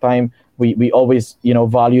solution that time. We always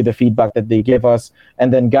value the feedback that they give us,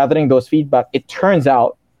 and then gathering those feedback. It turns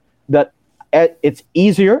out that it's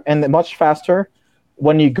easier and much faster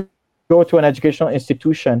when you go to an educational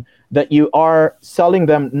institution that you are selling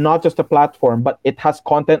them not just a platform, but it has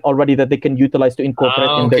content already that they can utilize to incorporate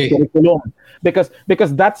in their curriculum.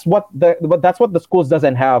 Because that's what the schools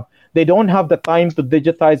doesn't have. They don't have the time to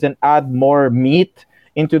digitize and add more meat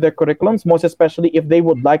into their curriculums, most especially if they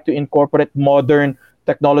would like to incorporate modern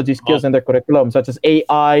technology skills in their curriculum, such as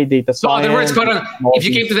AI, data science. So, in other words, if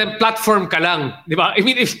you came to them, platform ka lang, di ba? I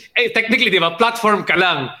mean, technically, di ba, platform ka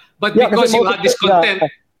lang. But because you had this content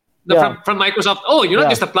from Microsoft, you're not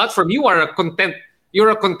just a platform, you are a content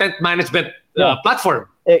management platform.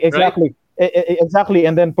 Exactly. Right? Exactly.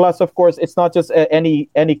 And then plus, of course, it's not just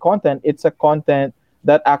any content. It's a content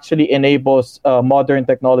that actually enables modern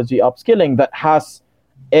technology upskilling that has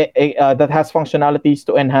functionalities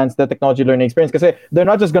to enhance the technology learning experience. Because they're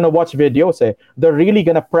not just going to watch videos. They're really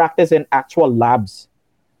going to practice in actual labs.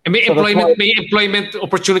 And may employment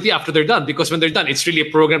opportunity after they're done. Because when they're done, it's really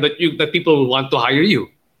a program that people will want to hire you.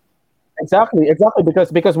 Exactly.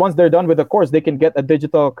 Because once they're done with the course, they can get a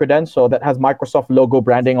digital credential that has Microsoft logo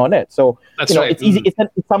branding on it. So that's right. It's easy. It's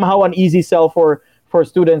somehow an easy sell for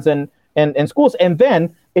students and schools. And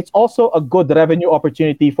then it's also a good revenue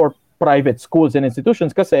opportunity for private schools and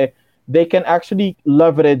institutions, because they can actually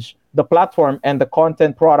leverage the platform and the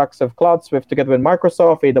content products of CloudSwift together with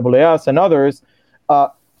Microsoft, AWS, and others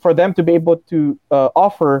for them to be able to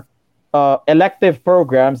offer elective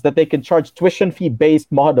programs that they can charge tuition fee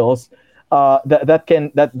based models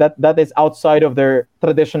that is outside of their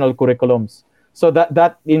traditional curriculums. So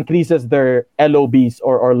that increases their LOBs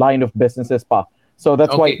or line of businesses pa. So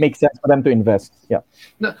that's why it makes sense for them to invest. Yeah.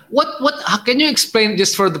 Now, how can you explain,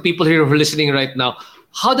 just for the people here who are listening right now,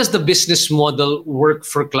 how does the business model work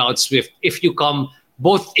for CloudSwift if you come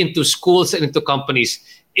both into schools and into companies?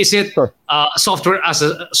 Is it software as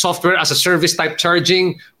a service type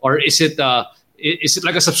charging, or is it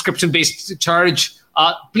like a subscription based charge?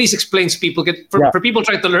 Please explain to people, for people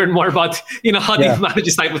trying to learn more about how do you manage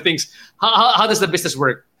this type of things. How does the business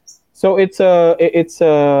work? So it's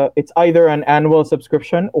either an annual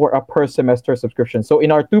subscription or a per semester subscription. So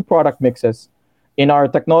in our two product mixes, in our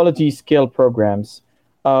technology skill programs,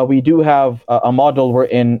 we do have a model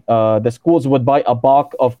wherein the schools would buy a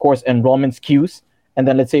bulk of course enrollment SKUs, and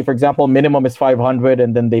then let's say, for example, minimum is $500,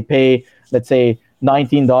 and then they pay, let's say,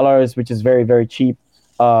 $19, which is very, very cheap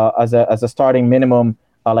as a starting minimum,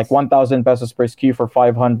 like 1,000 pesos per SKU for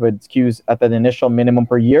 500 SKUs at an initial minimum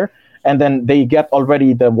per year. And then they get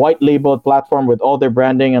already the white labeled platform with all their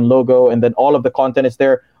branding and logo, and then all of the content is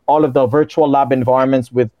there. All of the virtual lab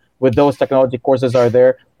environments with those technology courses are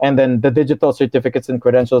there, and then the digital certificates and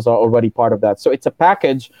credentials are already part of that. So it's a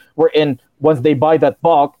package wherein once they buy that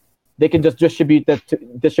bulk, they can just distribute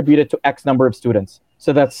it to X number of students.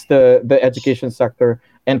 So that's the education sector.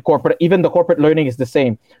 And even the corporate learning is the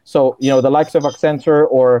same. So the likes of Accenture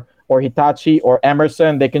or or Hitachi or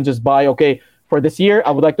Emerson. They can just buy, okay, for this year,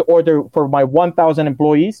 I would like to order for my 1,000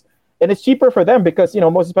 employees. And it's cheaper for them because,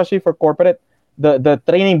 most especially for corporate, the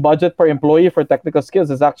training budget per employee for technical skills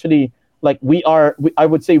is actually like I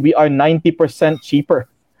would say we are 90% cheaper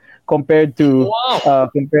compared to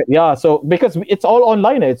so because it's all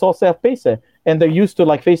online, it's all self-paced, and they're used to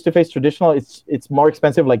like face-to-face traditional. It's more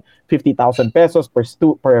expensive, like 50,000 pesos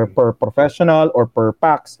per professional or per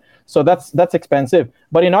PAX. So that's expensive.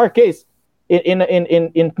 But in our case, in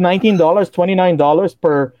 $19,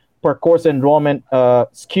 $29 per course enrollment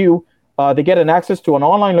SKU, they get an access to an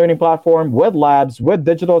online learning platform with labs, with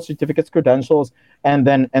digital certificates, credentials, and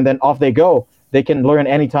then off they go. They can learn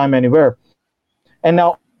anytime, anywhere. And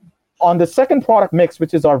now, on the second product mix,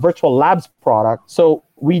 which is our virtual labs product, so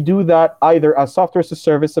we do that either as software as a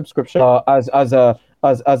service subscription, as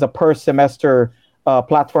a per semester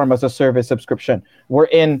platform as a service subscription.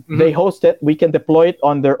 Wherein they host it, we can deploy it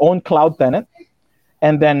on their own cloud tenant,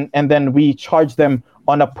 and then we charge them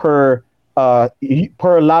on a per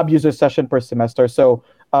lab user session per semester. So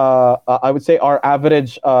I would say our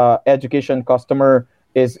average education customer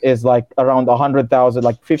is like around 100,000,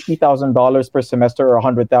 like $50,000 per semester, or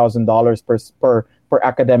 $100,000 per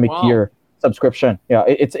academic year subscription. Yeah,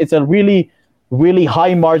 it's a really, really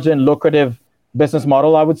high margin, lucrative business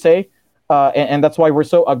model, I would say. And that's why we're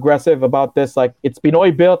so aggressive about this. Like, it's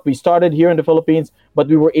Pinoy built. We started here in the Philippines, but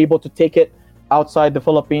we were able to take it outside the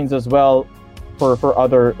Philippines as well. For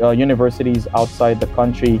other universities outside the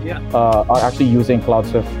country are actually using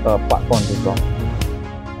CloudSwift platforms as well.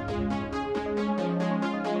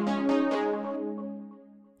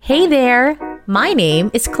 Hey there! My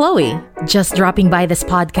name is Chloe. Just dropping by this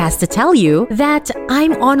podcast to tell you that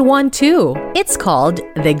I'm on one too. It's called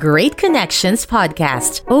The Great Connections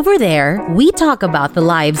Podcast. Over there, we talk about the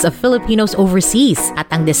lives of Filipinos overseas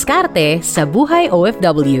at ang diskarte sa buhay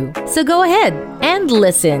OFW. So go ahead and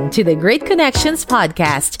listen to The Great Connections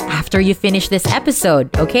Podcast after you finish this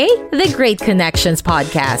episode, okay? The Great Connections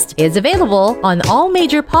Podcast is available on all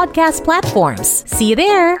major podcast platforms. See you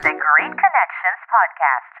there! The Great Connections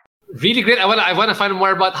Podcast. Really great. I want to find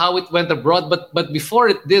more about how it went abroad, but before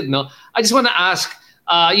it did, I just want to ask.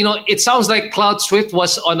 It sounds like CloudSwift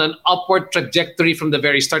was on an upward trajectory from the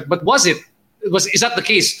very start. But is that the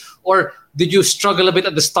case, or did you struggle a bit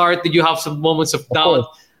at the start? Did you have some moments of doubt?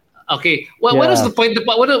 Okay. Well, when was the point?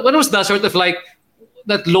 When was the sort of like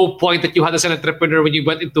that low point that you had as an entrepreneur when you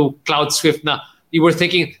went into CloudSwift? Now you were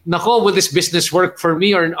thinking, "Nako, will this business work for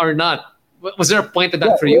me or not?" Was there a point of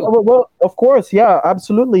that for you? Well, of course, yeah,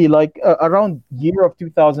 absolutely. Like around year of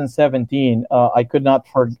 2017, I could not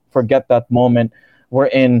forget that moment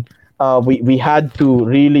wherein we had to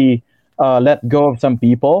really let go of some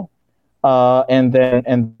people, and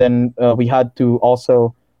then we had to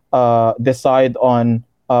also decide on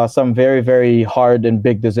some very, very hard and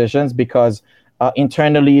big decisions, because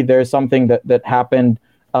internally there's something that happened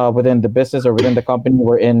within the business or within the company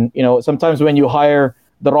wherein, sometimes when you hire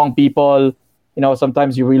the wrong people,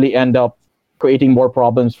 sometimes you really end up creating more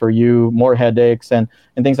problems for you, more headaches and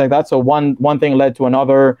things like that. So one thing led to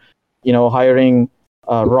another, hiring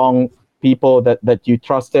wrong people that you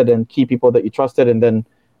trusted and key people that you trusted, and then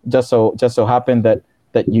just so happened that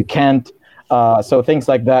you can't. So things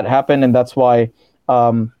like that happen, and that's why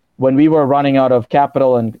when we were running out of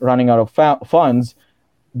capital and running out of funds,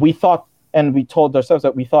 we thought, and we told ourselves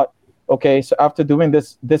that we thought, okay, so after doing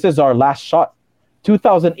this is our last shot.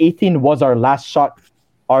 2018 was our last shot,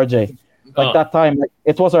 RJ. Like that time,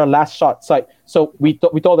 it was our last shot. So we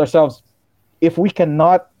told ourselves, if we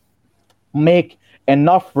cannot make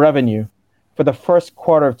enough revenue for the first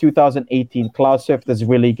quarter of 2018, CloudSwift is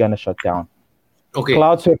really gonna shut down. Okay.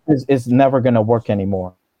 CloudSwift is never gonna work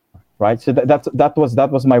anymore, right? So that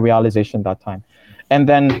was my realization that time. And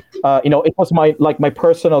then it was my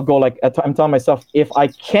personal goal. Like I'm telling myself, if I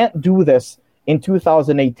can't do this in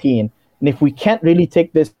 2018. And if we can't really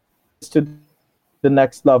take this to the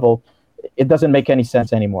next level, it doesn't make any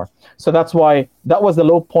sense anymore. So that's why that was the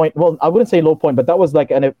low point. Well, I wouldn't say low point, but that was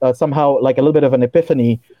like somehow like a little bit of an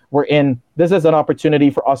epiphany. Wherein this is an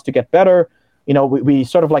opportunity for us to get better. We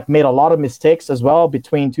sort of like made a lot of mistakes as well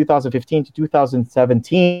between 2015 to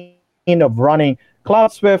 2017 of running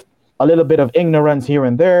CloudSwift. A little bit of ignorance here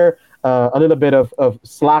and there, a little bit of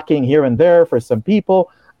slacking here and there for some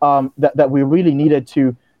people. That we really needed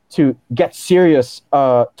to get serious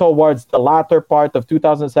towards the latter part of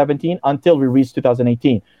 2017 until we reached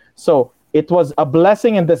 2018. So it was a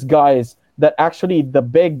blessing in disguise that actually the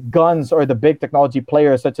big guns or the big technology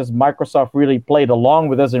players such as Microsoft really played along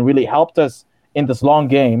with us and really helped us in this long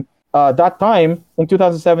game. That time in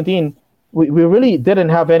 2017, we really didn't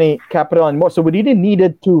have any capital anymore. So we really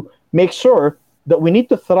needed to make sure that we need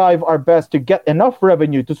to thrive our best to get enough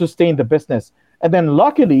revenue to sustain the business. And then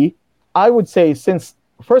luckily, I would say since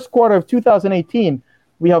first quarter of 2018,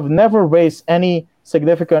 we have never raised any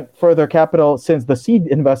significant further capital since the seed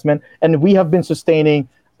investment, and we have been sustaining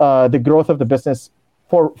the growth of the business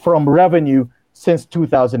from revenue since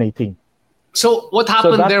 2018. So what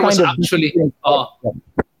happened there was actually...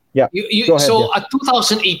 Yeah. At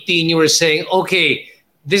 2018, you were saying, okay,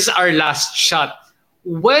 this is our last shot.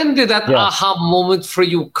 When did that aha moment for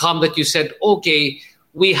you come that you said, okay,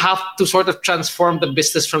 we have to sort of transform the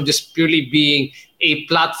business from just purely being a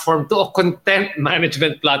platform to a content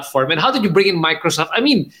management platform? And how did you bring in Microsoft? I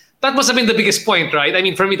mean, that must have been the biggest point, right? I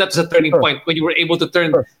mean, for me, that was a turning point when you were able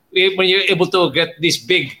to when you're able to get these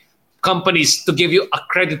big companies to give you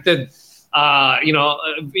accredited,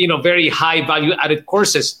 very high value added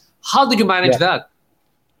courses. How did you manage that?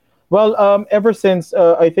 Well, ever since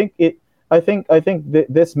I think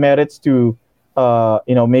this merits to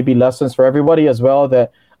maybe lessons for everybody as well.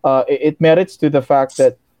 That it merits to the fact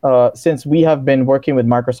that since we have been working with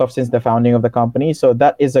Microsoft since the founding of the company, so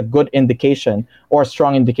that is a good indication or a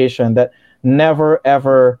strong indication that never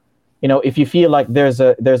ever, if you feel like there's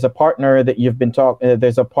a partner that you've been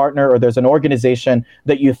there's a partner or there's an organization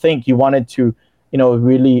that you think you wanted to,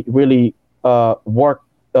 really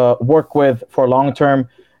work with for long term,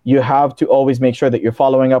 you have to always make sure that you're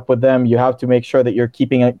following up with them. You have to make sure that you're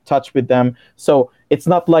keeping in touch with them. So it's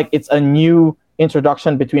not like it's a new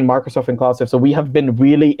introduction between Microsoft and CloudSwift. So we have been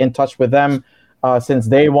really in touch with them since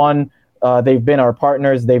day one. They've been our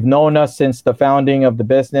partners. They've known us since the founding of the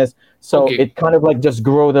business. So it kind of like just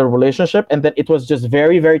grew the relationship. And then it was just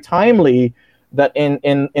very, very timely that in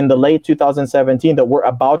the late 2017 that we're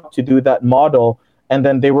about to do that model. And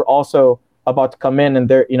then they were also about to come in, and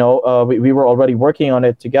they're, we were already working on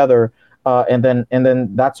it together. And then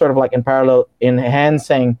that's sort of like in parallel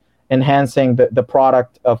enhancing the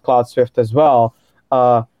product of CloudSwift as well.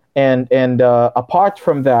 And apart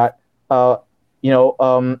from that,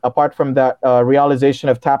 realization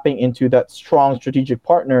of tapping into that strong strategic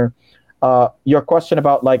partner, your question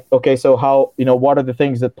about like, okay, so how, what are the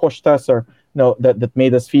things that pushed us or, that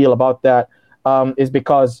made us feel about that, is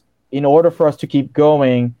because in order for us to keep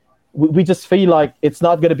going, we just feel like it's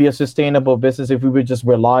not going to be a sustainable business if we would just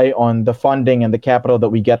rely on the funding and the capital that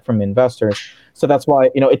we get from investors. So that's why,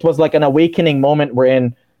 it was like an awakening moment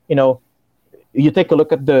wherein, you take a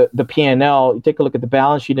look at the P&L, you take a look at the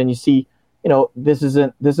balance sheet, and you see,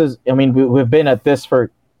 we've been at this for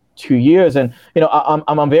 2 years, and,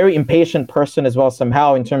 I'm a very impatient person as well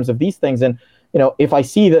somehow in terms of these things. And, if I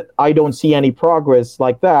see that I don't see any progress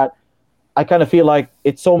like that, I kind of feel like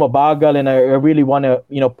it's so mabagal, and I really want to,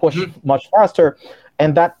 push much faster.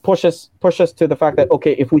 And that pushes to the fact that,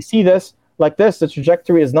 okay, if we see this like this, the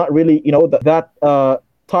trajectory is not really, that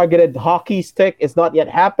targeted hockey stick is not yet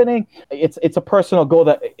happening. It's a personal goal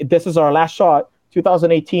that this is our last shot.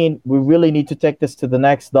 2018, we really need to take this to the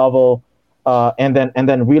next level, and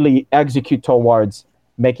then really execute towards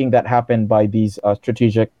making that happen by these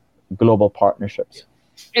strategic global partnerships.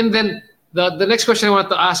 And then the next question I wanted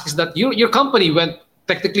to ask is that your company went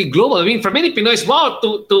technically global. I mean, for many Pinoys, wow,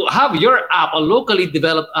 to have your app, a locally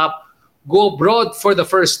developed app, go abroad for the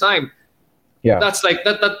first time. Yeah, that's like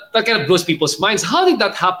that kind of blows people's minds. How did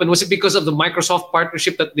that happen? Was it because of the Microsoft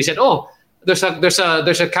partnership that they said, oh, there's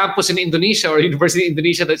a campus in Indonesia or university in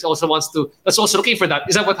Indonesia that's also looking for that?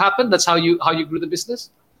 Is that what happened? That's how you grew the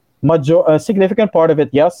business? A significant part of it,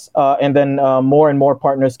 yes. And then more and more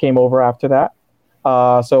partners came over after that.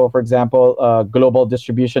 So, for example, global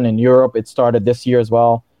distribution in Europe, it started this year as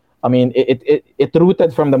well. I mean, it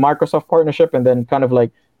rooted from the Microsoft partnership, and then kind of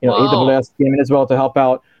like, AWS came in as well to help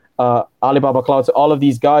out, Alibaba Cloud, so all of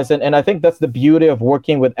these guys. And I think that's the beauty of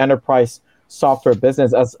working with enterprise software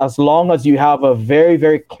business. As long as you have a very,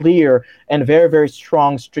 very clear and very, very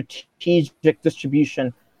strong strategic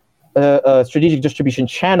distribution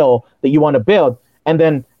channel that you want to build, and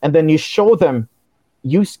then you show them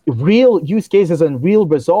real use cases and real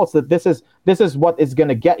results that this is what is going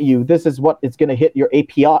to get you. This is what is going to hit your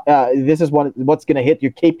API. This is what's going to hit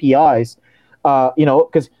your KPIs.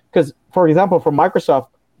 Because for example, for Microsoft,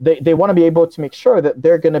 they want to be able to make sure that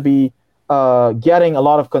they're going to be getting a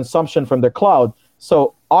lot of consumption from their cloud.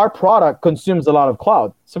 So our product consumes a lot of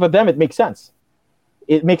cloud. So for them, it makes sense.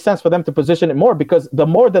 It makes sense for them to position it more, because the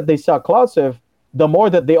more that they sell CloudSwift, the more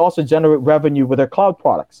that they also generate revenue with their cloud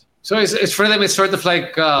products. So it's for them, it's sort of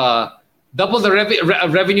like double the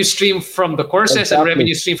revenue stream from the courses and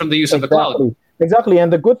revenue stream from the use of the cloud. Exactly.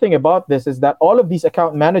 And the good thing about this is that all of these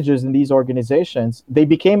account managers in these organizations, they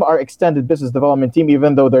became our extended business development team,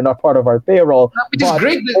 even though they're not part of our payroll. Which is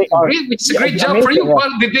great. Which is a great job for you. Yeah. Well,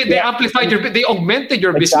 they amplified they augmented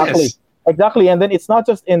your Exactly. business. Exactly. And then it's not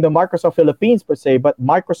just in the Microsoft Philippines per se, but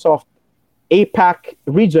Microsoft APAC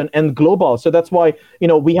region and global. So that's why,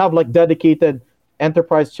 we have like dedicated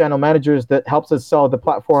enterprise channel managers that helps us sell the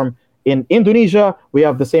platform in Indonesia. We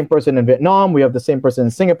have the same person in Vietnam. We have the same person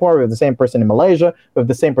in Singapore. We have the same person in Malaysia. We have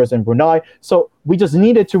the same person in Brunei. So we just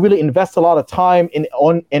needed to really invest a lot of time in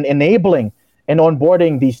enabling and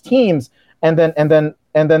onboarding these teams. And then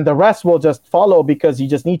the rest will just follow, because you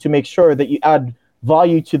just need to make sure that you add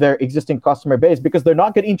value to their existing customer base, because they're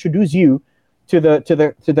not going to introduce you to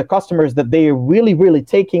the customers that they are really, really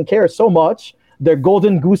taking care so much. Their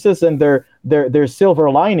golden gooses and their silver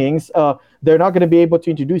linings, they're not going to be able to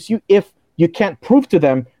introduce you if you can't prove to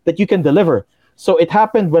them that you can deliver. So it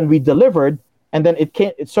happened when we delivered, and then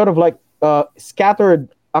it's sort of like scattered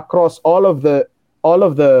across all of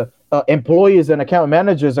the employees and account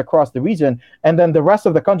managers across the region, and then the rest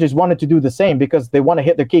of the countries wanted to do the same because they want to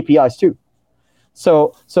hit their KPIs too.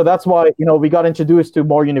 So that's why we got introduced to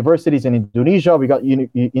more universities in Indonesia. We got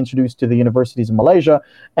introduced to the universities in Malaysia,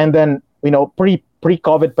 and then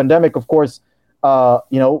pre-COVID pandemic, of course,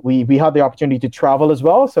 we had the opportunity to travel as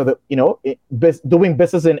well. So that doing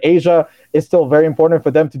business in Asia is still very important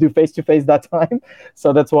for them to do face-to-face that time.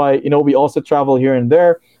 So that's why we also travel here and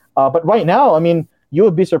there. But right now, I mean, you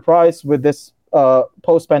would be surprised with this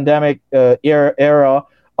post-pandemic era.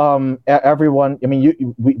 Everyone, I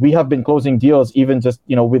mean, we have been closing deals even just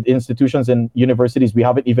with institutions and universities. We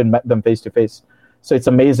haven't even met them face to face. So it's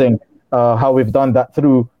amazing how we've done that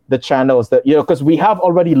through the channels that because we have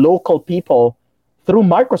already local people through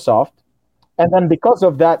Microsoft, and then because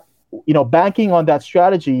of that, banking on that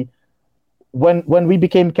strategy, when we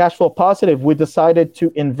became cash flow positive, we decided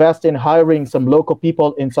to invest in hiring some local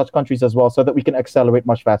people in such countries as well, so that we can accelerate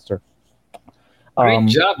much faster. Great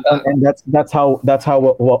job, and that's how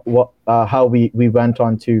we went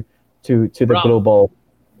on to the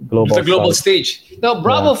global stage. Now,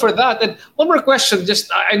 bravo for that. And one more question.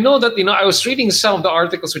 Just I know that I was reading some of the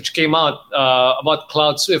articles which came out about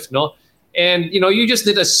Cloud Swift, no, and you just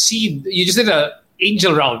did a seed. You just did a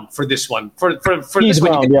angel round for this one. For seed this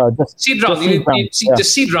round, one, seed round.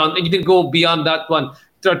 Just seed round, and you didn't go beyond that one.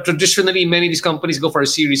 Traditionally, many of these companies go for a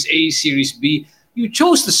Series A, Series B. You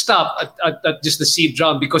chose to stop at just the seed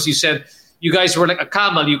round because you said you guys were like a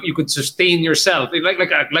camel. You could sustain yourself.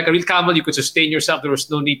 Like a real camel, you could sustain yourself. There was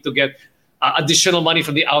no need to get additional money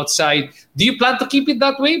from the outside. Do you plan to keep it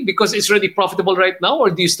that way because it's already profitable right now, or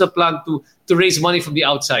do you still plan to raise money from the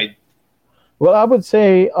outside? Well, I would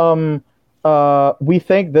say we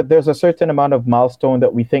think that there's a certain amount of milestone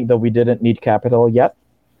that we think that we didn't need capital yet.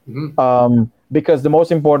 Mm-hmm. Because the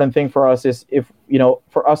most important thing for us is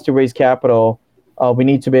for us to raise capital, we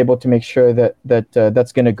need to be able to make sure that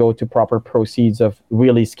that's going to go to proper proceeds of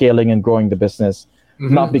really scaling and growing the business,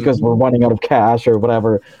 mm-hmm. not because we're running out of cash or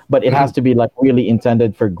whatever, but it mm-hmm. has to be like really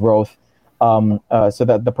intended for growth. So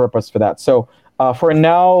that the purpose for that. So for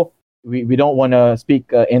now, we don't want to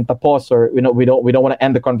speak in tapos, or we don't want to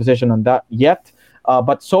end the conversation on that yet.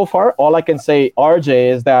 But so far, all I can say,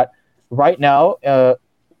 RJ, is that right now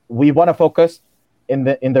we want to focus in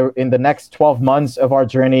the next 12 months of our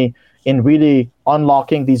journey in really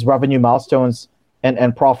unlocking these revenue milestones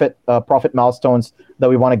and profit milestones that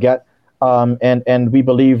we want to get, and we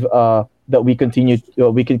believe that we can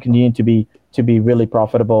continue to be really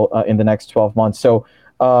profitable in the next 12 months. So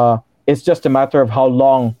it's just a matter of how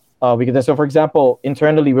long we can. So for example,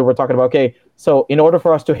 internally we were talking about, okay, so in order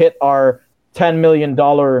for us to hit our $10 million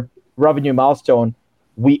revenue milestone,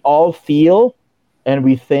 we all feel and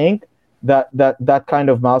we think that kind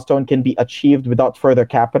of milestone can be achieved without further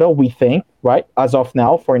capital. We think, right? As of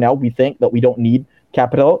now, for now, we think that we don't need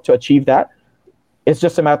capital to achieve that. It's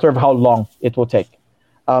just a matter of how long it will take.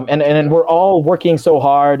 And we're all working so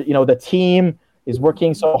hard. The team is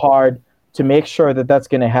working so hard to make sure that that's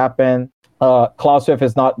going to happen. Cloud Swift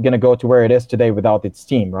is not going to go to where it is today without its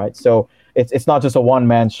team, right? So it's not just a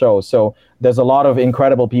one-man show. So there's a lot of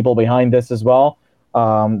incredible people behind this as well.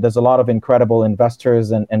 There's a lot of incredible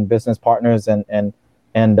investors and business partners and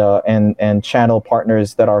channel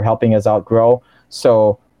partners that are helping us out grow.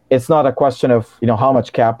 So it's not a question of how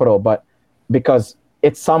much capital, but because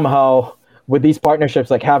it's somehow with these partnerships,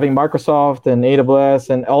 like having Microsoft and AWS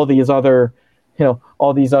and all these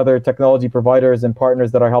other technology providers and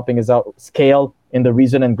partners that are helping us out scale in the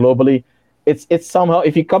region and globally, it's somehow,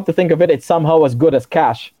 if you come to think of it, it's somehow as good as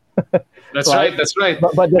cash. That's right. That's right.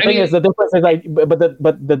 But the thing is, the difference is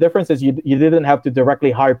the difference is you didn't have to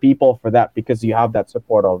directly hire people for that because you have that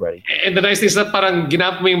support already. And the nice thing is that parang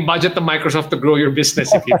ginamit mo yung budget ng Microsoft to grow your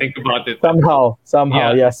business if you think about it.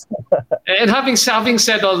 Somehow, yes. And having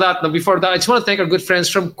said all that, before that, I just want to thank our good friends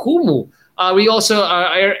from Kumu. We also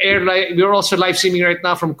we're also live streaming right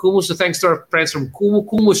now from Kumu. So thanks to our friends from Kumu.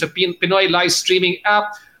 Kumu is a Pinoy live streaming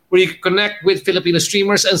app where you can connect with Filipino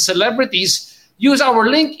streamers and celebrities. Use our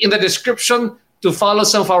link in the description to follow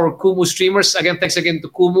some of our Kumu streamers. Again, thanks again to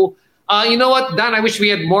Kumu. You know what, Dan? I wish we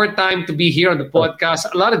had more time to be here on the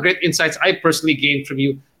podcast. A lot of great insights I personally gained from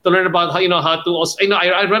you to learn about how to also.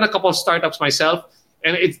 I run a couple of startups myself,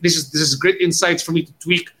 and this is great insights for me to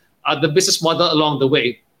tweak the business model along the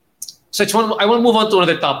way. So I want to move on to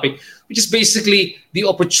another topic, which is basically the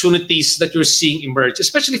opportunities that you're seeing emerge,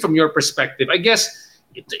 especially from your perspective. I guess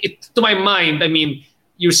to my mind, I mean,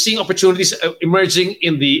 you're seeing opportunities emerging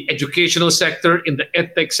in the educational sector, in the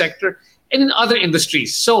edtech sector, and in other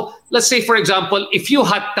industries. So let's say, for example, if you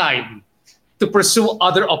had time to pursue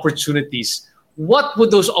other opportunities, what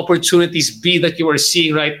would those opportunities be that you are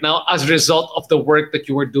seeing right now as a result of the work that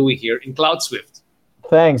you are doing here in CloudSwift?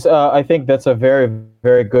 Thanks. I think that's a very,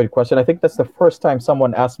 very good question. I think that's the first time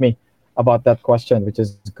someone asked me about that question, which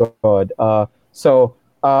is good. So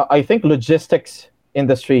I think logistics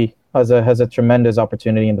industry has a tremendous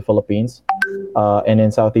opportunity in the Philippines and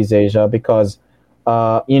in Southeast Asia because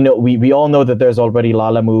we all know that there's already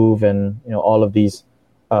Lalamove and all of these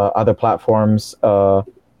other platforms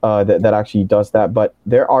that actually does that, but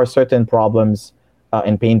there are certain problems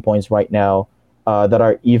and pain points right now that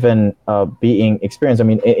are even being experienced. I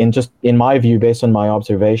mean, in my view, based on my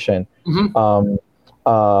observation,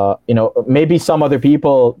 maybe some other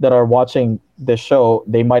people that are watching this show,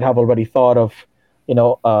 they might have already thought of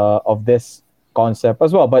this concept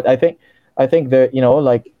as well. But I think that,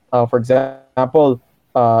 for example,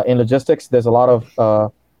 in logistics, there's a lot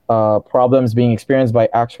of problems being experienced by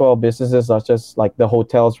actual businesses, such as like the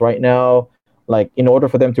hotels right now. Like, in order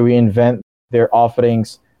for them to reinvent their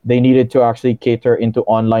offerings, they needed to actually cater into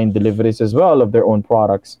online deliveries as well of their own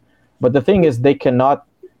products. But the thing is, they cannot,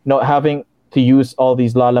 having to use all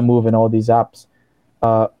these Lalamove and all these apps.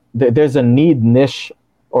 There's a niche,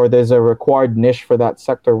 or there's a required niche for that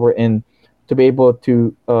sector we're in to be able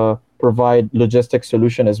to provide logistics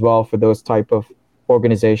solution as well for those type of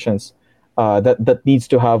organizations that needs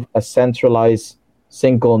to have a centralized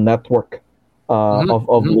single network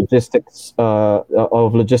of logistics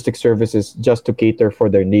services just to cater for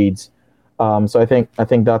their needs. So I think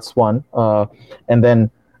that's one. And then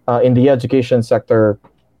in the education sector,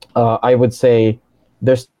 I would say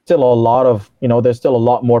there's still a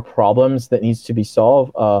lot more problems that needs to be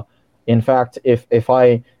solved. In fact, if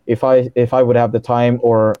I would have the time,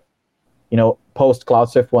 or post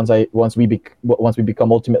CloudSwift, once we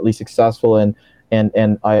become ultimately successful, and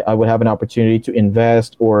I would have an opportunity to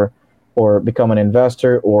invest or become an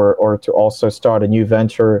investor, or to also start a new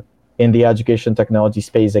venture in the education technology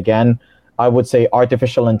space again, I would say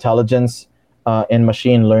artificial intelligence and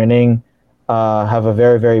machine learning have a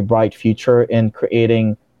very, very bright future in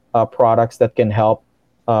creating products that can help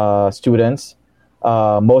students.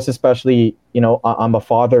 Most especially, I'm a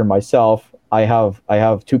father myself. I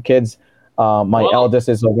have two kids. My eldest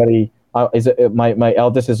is already my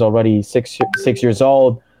eldest is already 6 years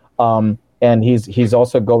old, and he's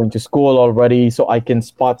also going to school already. So I can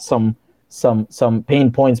spot some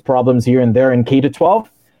pain points, problems here and there in K-12.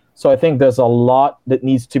 So I think there's a lot that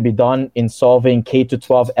needs to be done in solving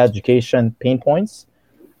K-12 education pain points.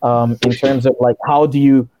 In terms of like, how do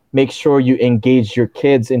you make sure you engage your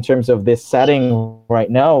kids in terms of this setting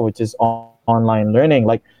right now, which is online learning?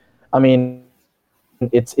 Like, I mean,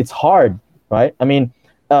 it's hard, right? I mean,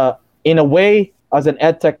 in a way, as an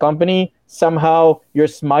edtech company, somehow you're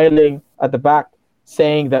smiling at the back,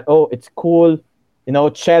 saying that, oh, it's cool.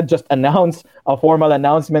 Chad just announced a formal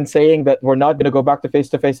announcement saying that we're not going to go back to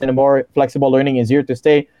face-to-face anymore. Flexible learning is here to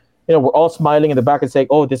stay. We're all smiling in the back and saying,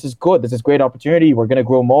 oh, this is good. This is great opportunity. We're going to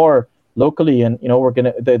grow more locally, and we're going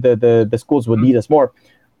to the schools will need us more.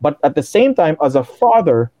 But at the same time, as a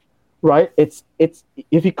father, right, it's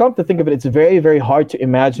if you come to think of it, it's very, very hard to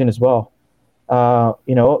imagine as well.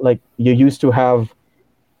 Like you used to have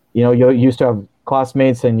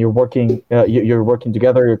classmates, and you're working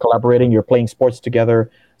together, you're collaborating, you're playing sports together.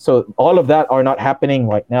 So all of that are not happening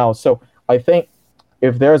right now. So I think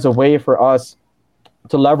if there's a way for us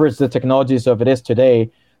to leverage the technologies of it is today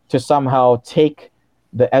to somehow take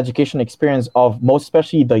the education experience of most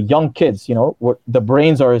especially the young kids, the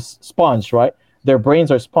brains are a sponge, right? Their brains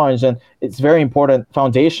are sponge, and it's very important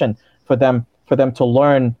foundation for them to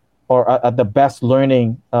learn or at the best learning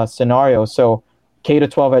scenario. So K to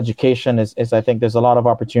 12 education is I think there's a lot of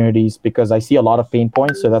opportunities because I see a lot of pain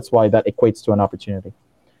points. So that's why that equates to an opportunity.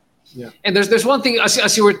 Yeah. And there's one thing,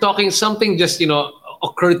 as you were talking, something just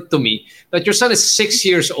occurred to me, that your son is 6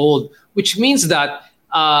 years old, which means that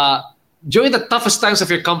during the toughest times of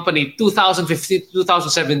your company, 2015,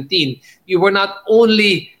 2017, you were not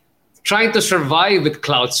only trying to survive with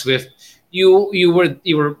CloudSwift,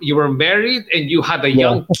 you were married and you had a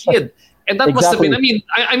young kid. And that must have been.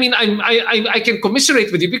 I can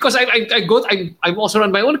commiserate with you because I'm also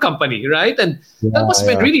run my own company, right? And that must have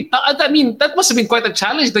been really. That must have been quite a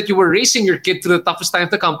challenge that you were raising your kid through the toughest time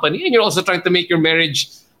of the company, and you're also trying to make your marriage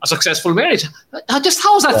a successful marriage. Just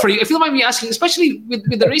how is that for you? If you don't mind me asking, especially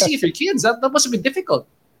with the raising of your kids, that must have been difficult.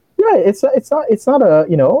 Yeah, it's not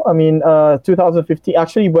a 2015.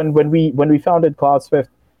 Actually, when we founded CloudSwift.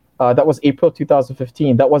 That was April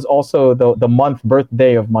 2015. That was also the month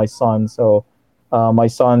birthday of my son. So my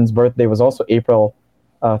son's birthday was also April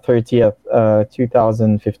 30th,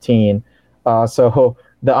 2015. So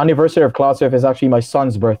the anniversary of CloudSwift is actually my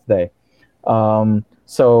son's birthday.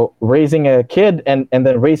 So raising a kid and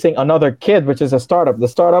then raising another kid, which is a startup. The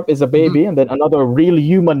startup is a baby and then another real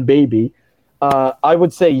human baby. I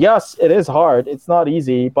would say, yes, it is hard. It's not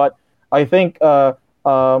easy. But I think...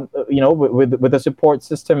 with the support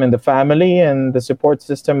system in the family and the support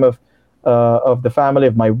system of the family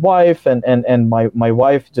of my wife and my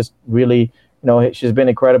wife just really, she's been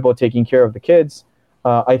incredible taking care of the kids.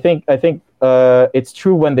 I think it's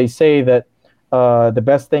true when they say that the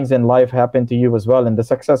best things in life happen to you as well, and the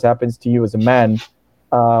success happens to you as a man.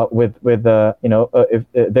 If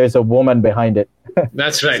there's a woman behind it.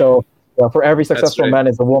 That's right. So. For every successful man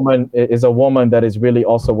is a woman that is really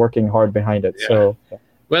also working hard behind it. Yeah. So,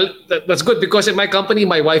 well, that's good because in my company,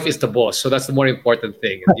 my wife is the boss, so that's the more important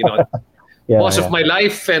thing. Boss of my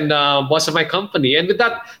life and boss of my company. And with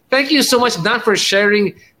that, thank you so much, Dan, for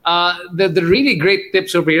sharing the really great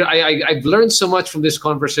tips over here. I've learned so much from this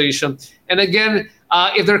conversation. And again,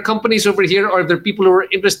 if there are companies over here or if there are people who are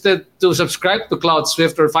interested to subscribe to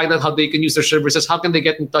CloudSwift or find out how they can use their services, how can they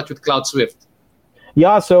get in touch with CloudSwift?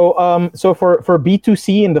 Yeah, so for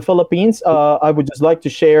B2C in the Philippines, I would just like to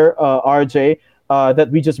share, RJ, that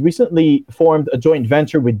we just recently formed a joint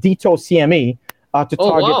venture with Dito CME to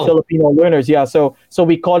target Filipino learners. Yeah, so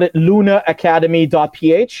we call it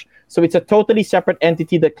lunaacademy.ph. So it's a totally separate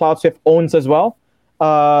entity that CloudSwift owns as well,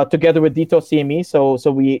 together with Dito CME. So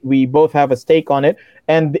we both have a stake on it,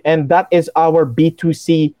 and that is our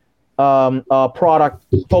B2C product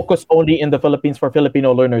focused only in the Philippines for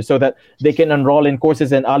Filipino learners so that they can enroll in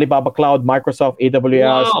courses in Alibaba Cloud, Microsoft,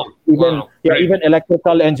 AWS, even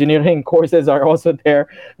electrical engineering courses are also there.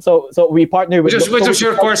 So we partner with... Which was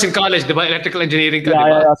your course in college, the electrical engineering?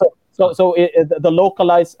 So the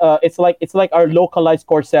localized, it's like our localized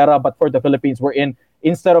Coursera, but for the Philippines,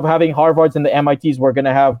 instead of having Harvards and the MITs, we're going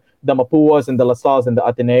to have the Mapuas and the LaSalles and the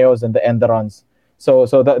Ateneos and the Enderons. So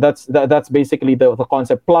that's basically the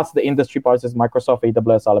concept, plus the industry parts is Microsoft,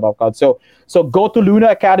 AWS, Alibaba Cloud. So go to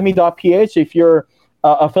lunaacademy.ph if you're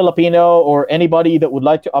a Filipino or anybody that would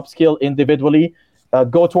like to upskill individually.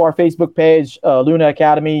 Go to our Facebook page, Luna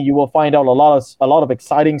Academy. You will find out a lot of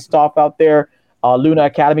exciting stuff out there.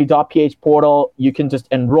 Lunaacademy.ph portal. You can just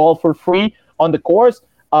enroll for free on the course.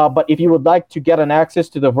 But if you would like to get an access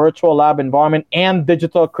to the virtual lab environment and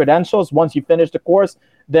digital credentials once you finish the course,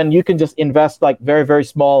 then you can just invest like very, very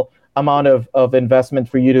small amount of investment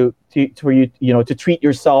for you to treat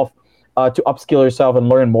yourself, to upskill yourself and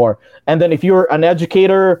learn more. And then if you're an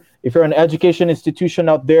educator, if you're an education institution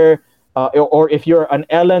out there, or if you're an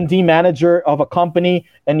L&D manager of a company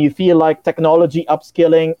and you feel like technology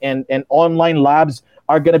upskilling and online labs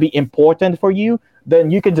are going to be important for you, then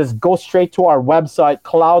you can just go straight to our website,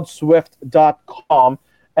 cloudswift.com,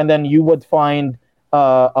 and then you would find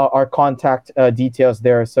our contact details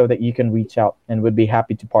there so that you can reach out, and we'd be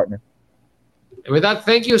happy to partner. And with that,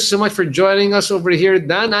 thank you so much for joining us over here,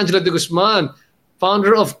 Dan Angelo de Guzman,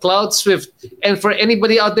 founder of CloudSwift. And for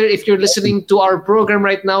anybody out there, if you're listening to our program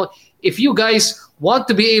right now, if you guys want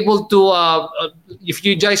to be able to, if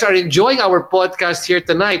you guys are enjoying our podcast here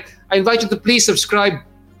tonight, I invite you to please subscribe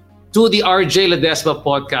to the RJ Ledesma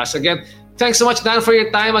podcast. Again, thanks so much, Dan, for your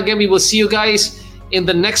time. Again, we will see you guys in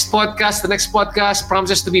the next podcast. The next podcast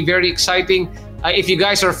promises to be very exciting. If you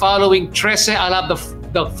guys are following Trece, I'll have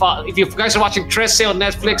if you guys are watching Trece on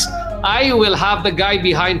Netflix, I will have the guy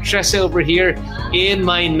behind Trece over here in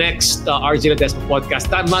my next RJ Ledesma podcast.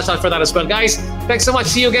 That much out for that as well. Guys, thanks so much.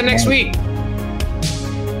 See you again next week.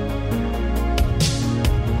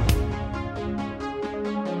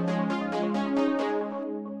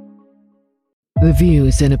 The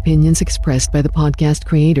views and opinions expressed by the podcast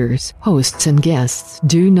creators, hosts, and guests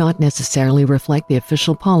do not necessarily reflect the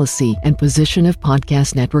official policy and position of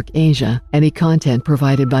Podcast Network Asia. Any content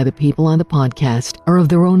provided by the people on the podcast are of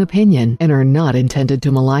their own opinion and are not intended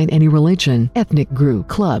to malign any religion, ethnic group,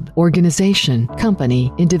 club, organization,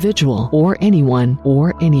 company, individual, or anyone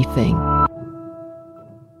or anything.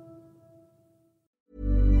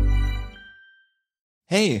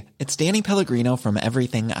 Hey, it's Danny Pellegrino from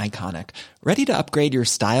Everything Iconic. Ready to upgrade your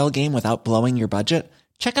style game without blowing your budget?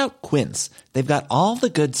 Check out Quince. They've got all the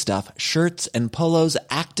good stuff, shirts and polos,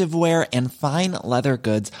 activewear, and fine leather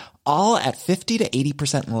goods, all at 50 to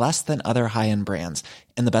 80% less than other high-end brands.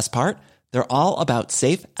 And the best part? They're all about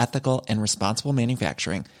safe, ethical, and responsible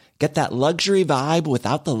manufacturing. Get that luxury vibe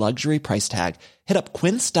without the luxury price tag. Hit up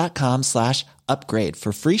quince.com/upgrade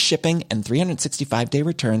for free shipping and 365-day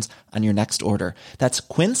returns on your next order. That's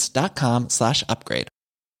quince.com/upgrade.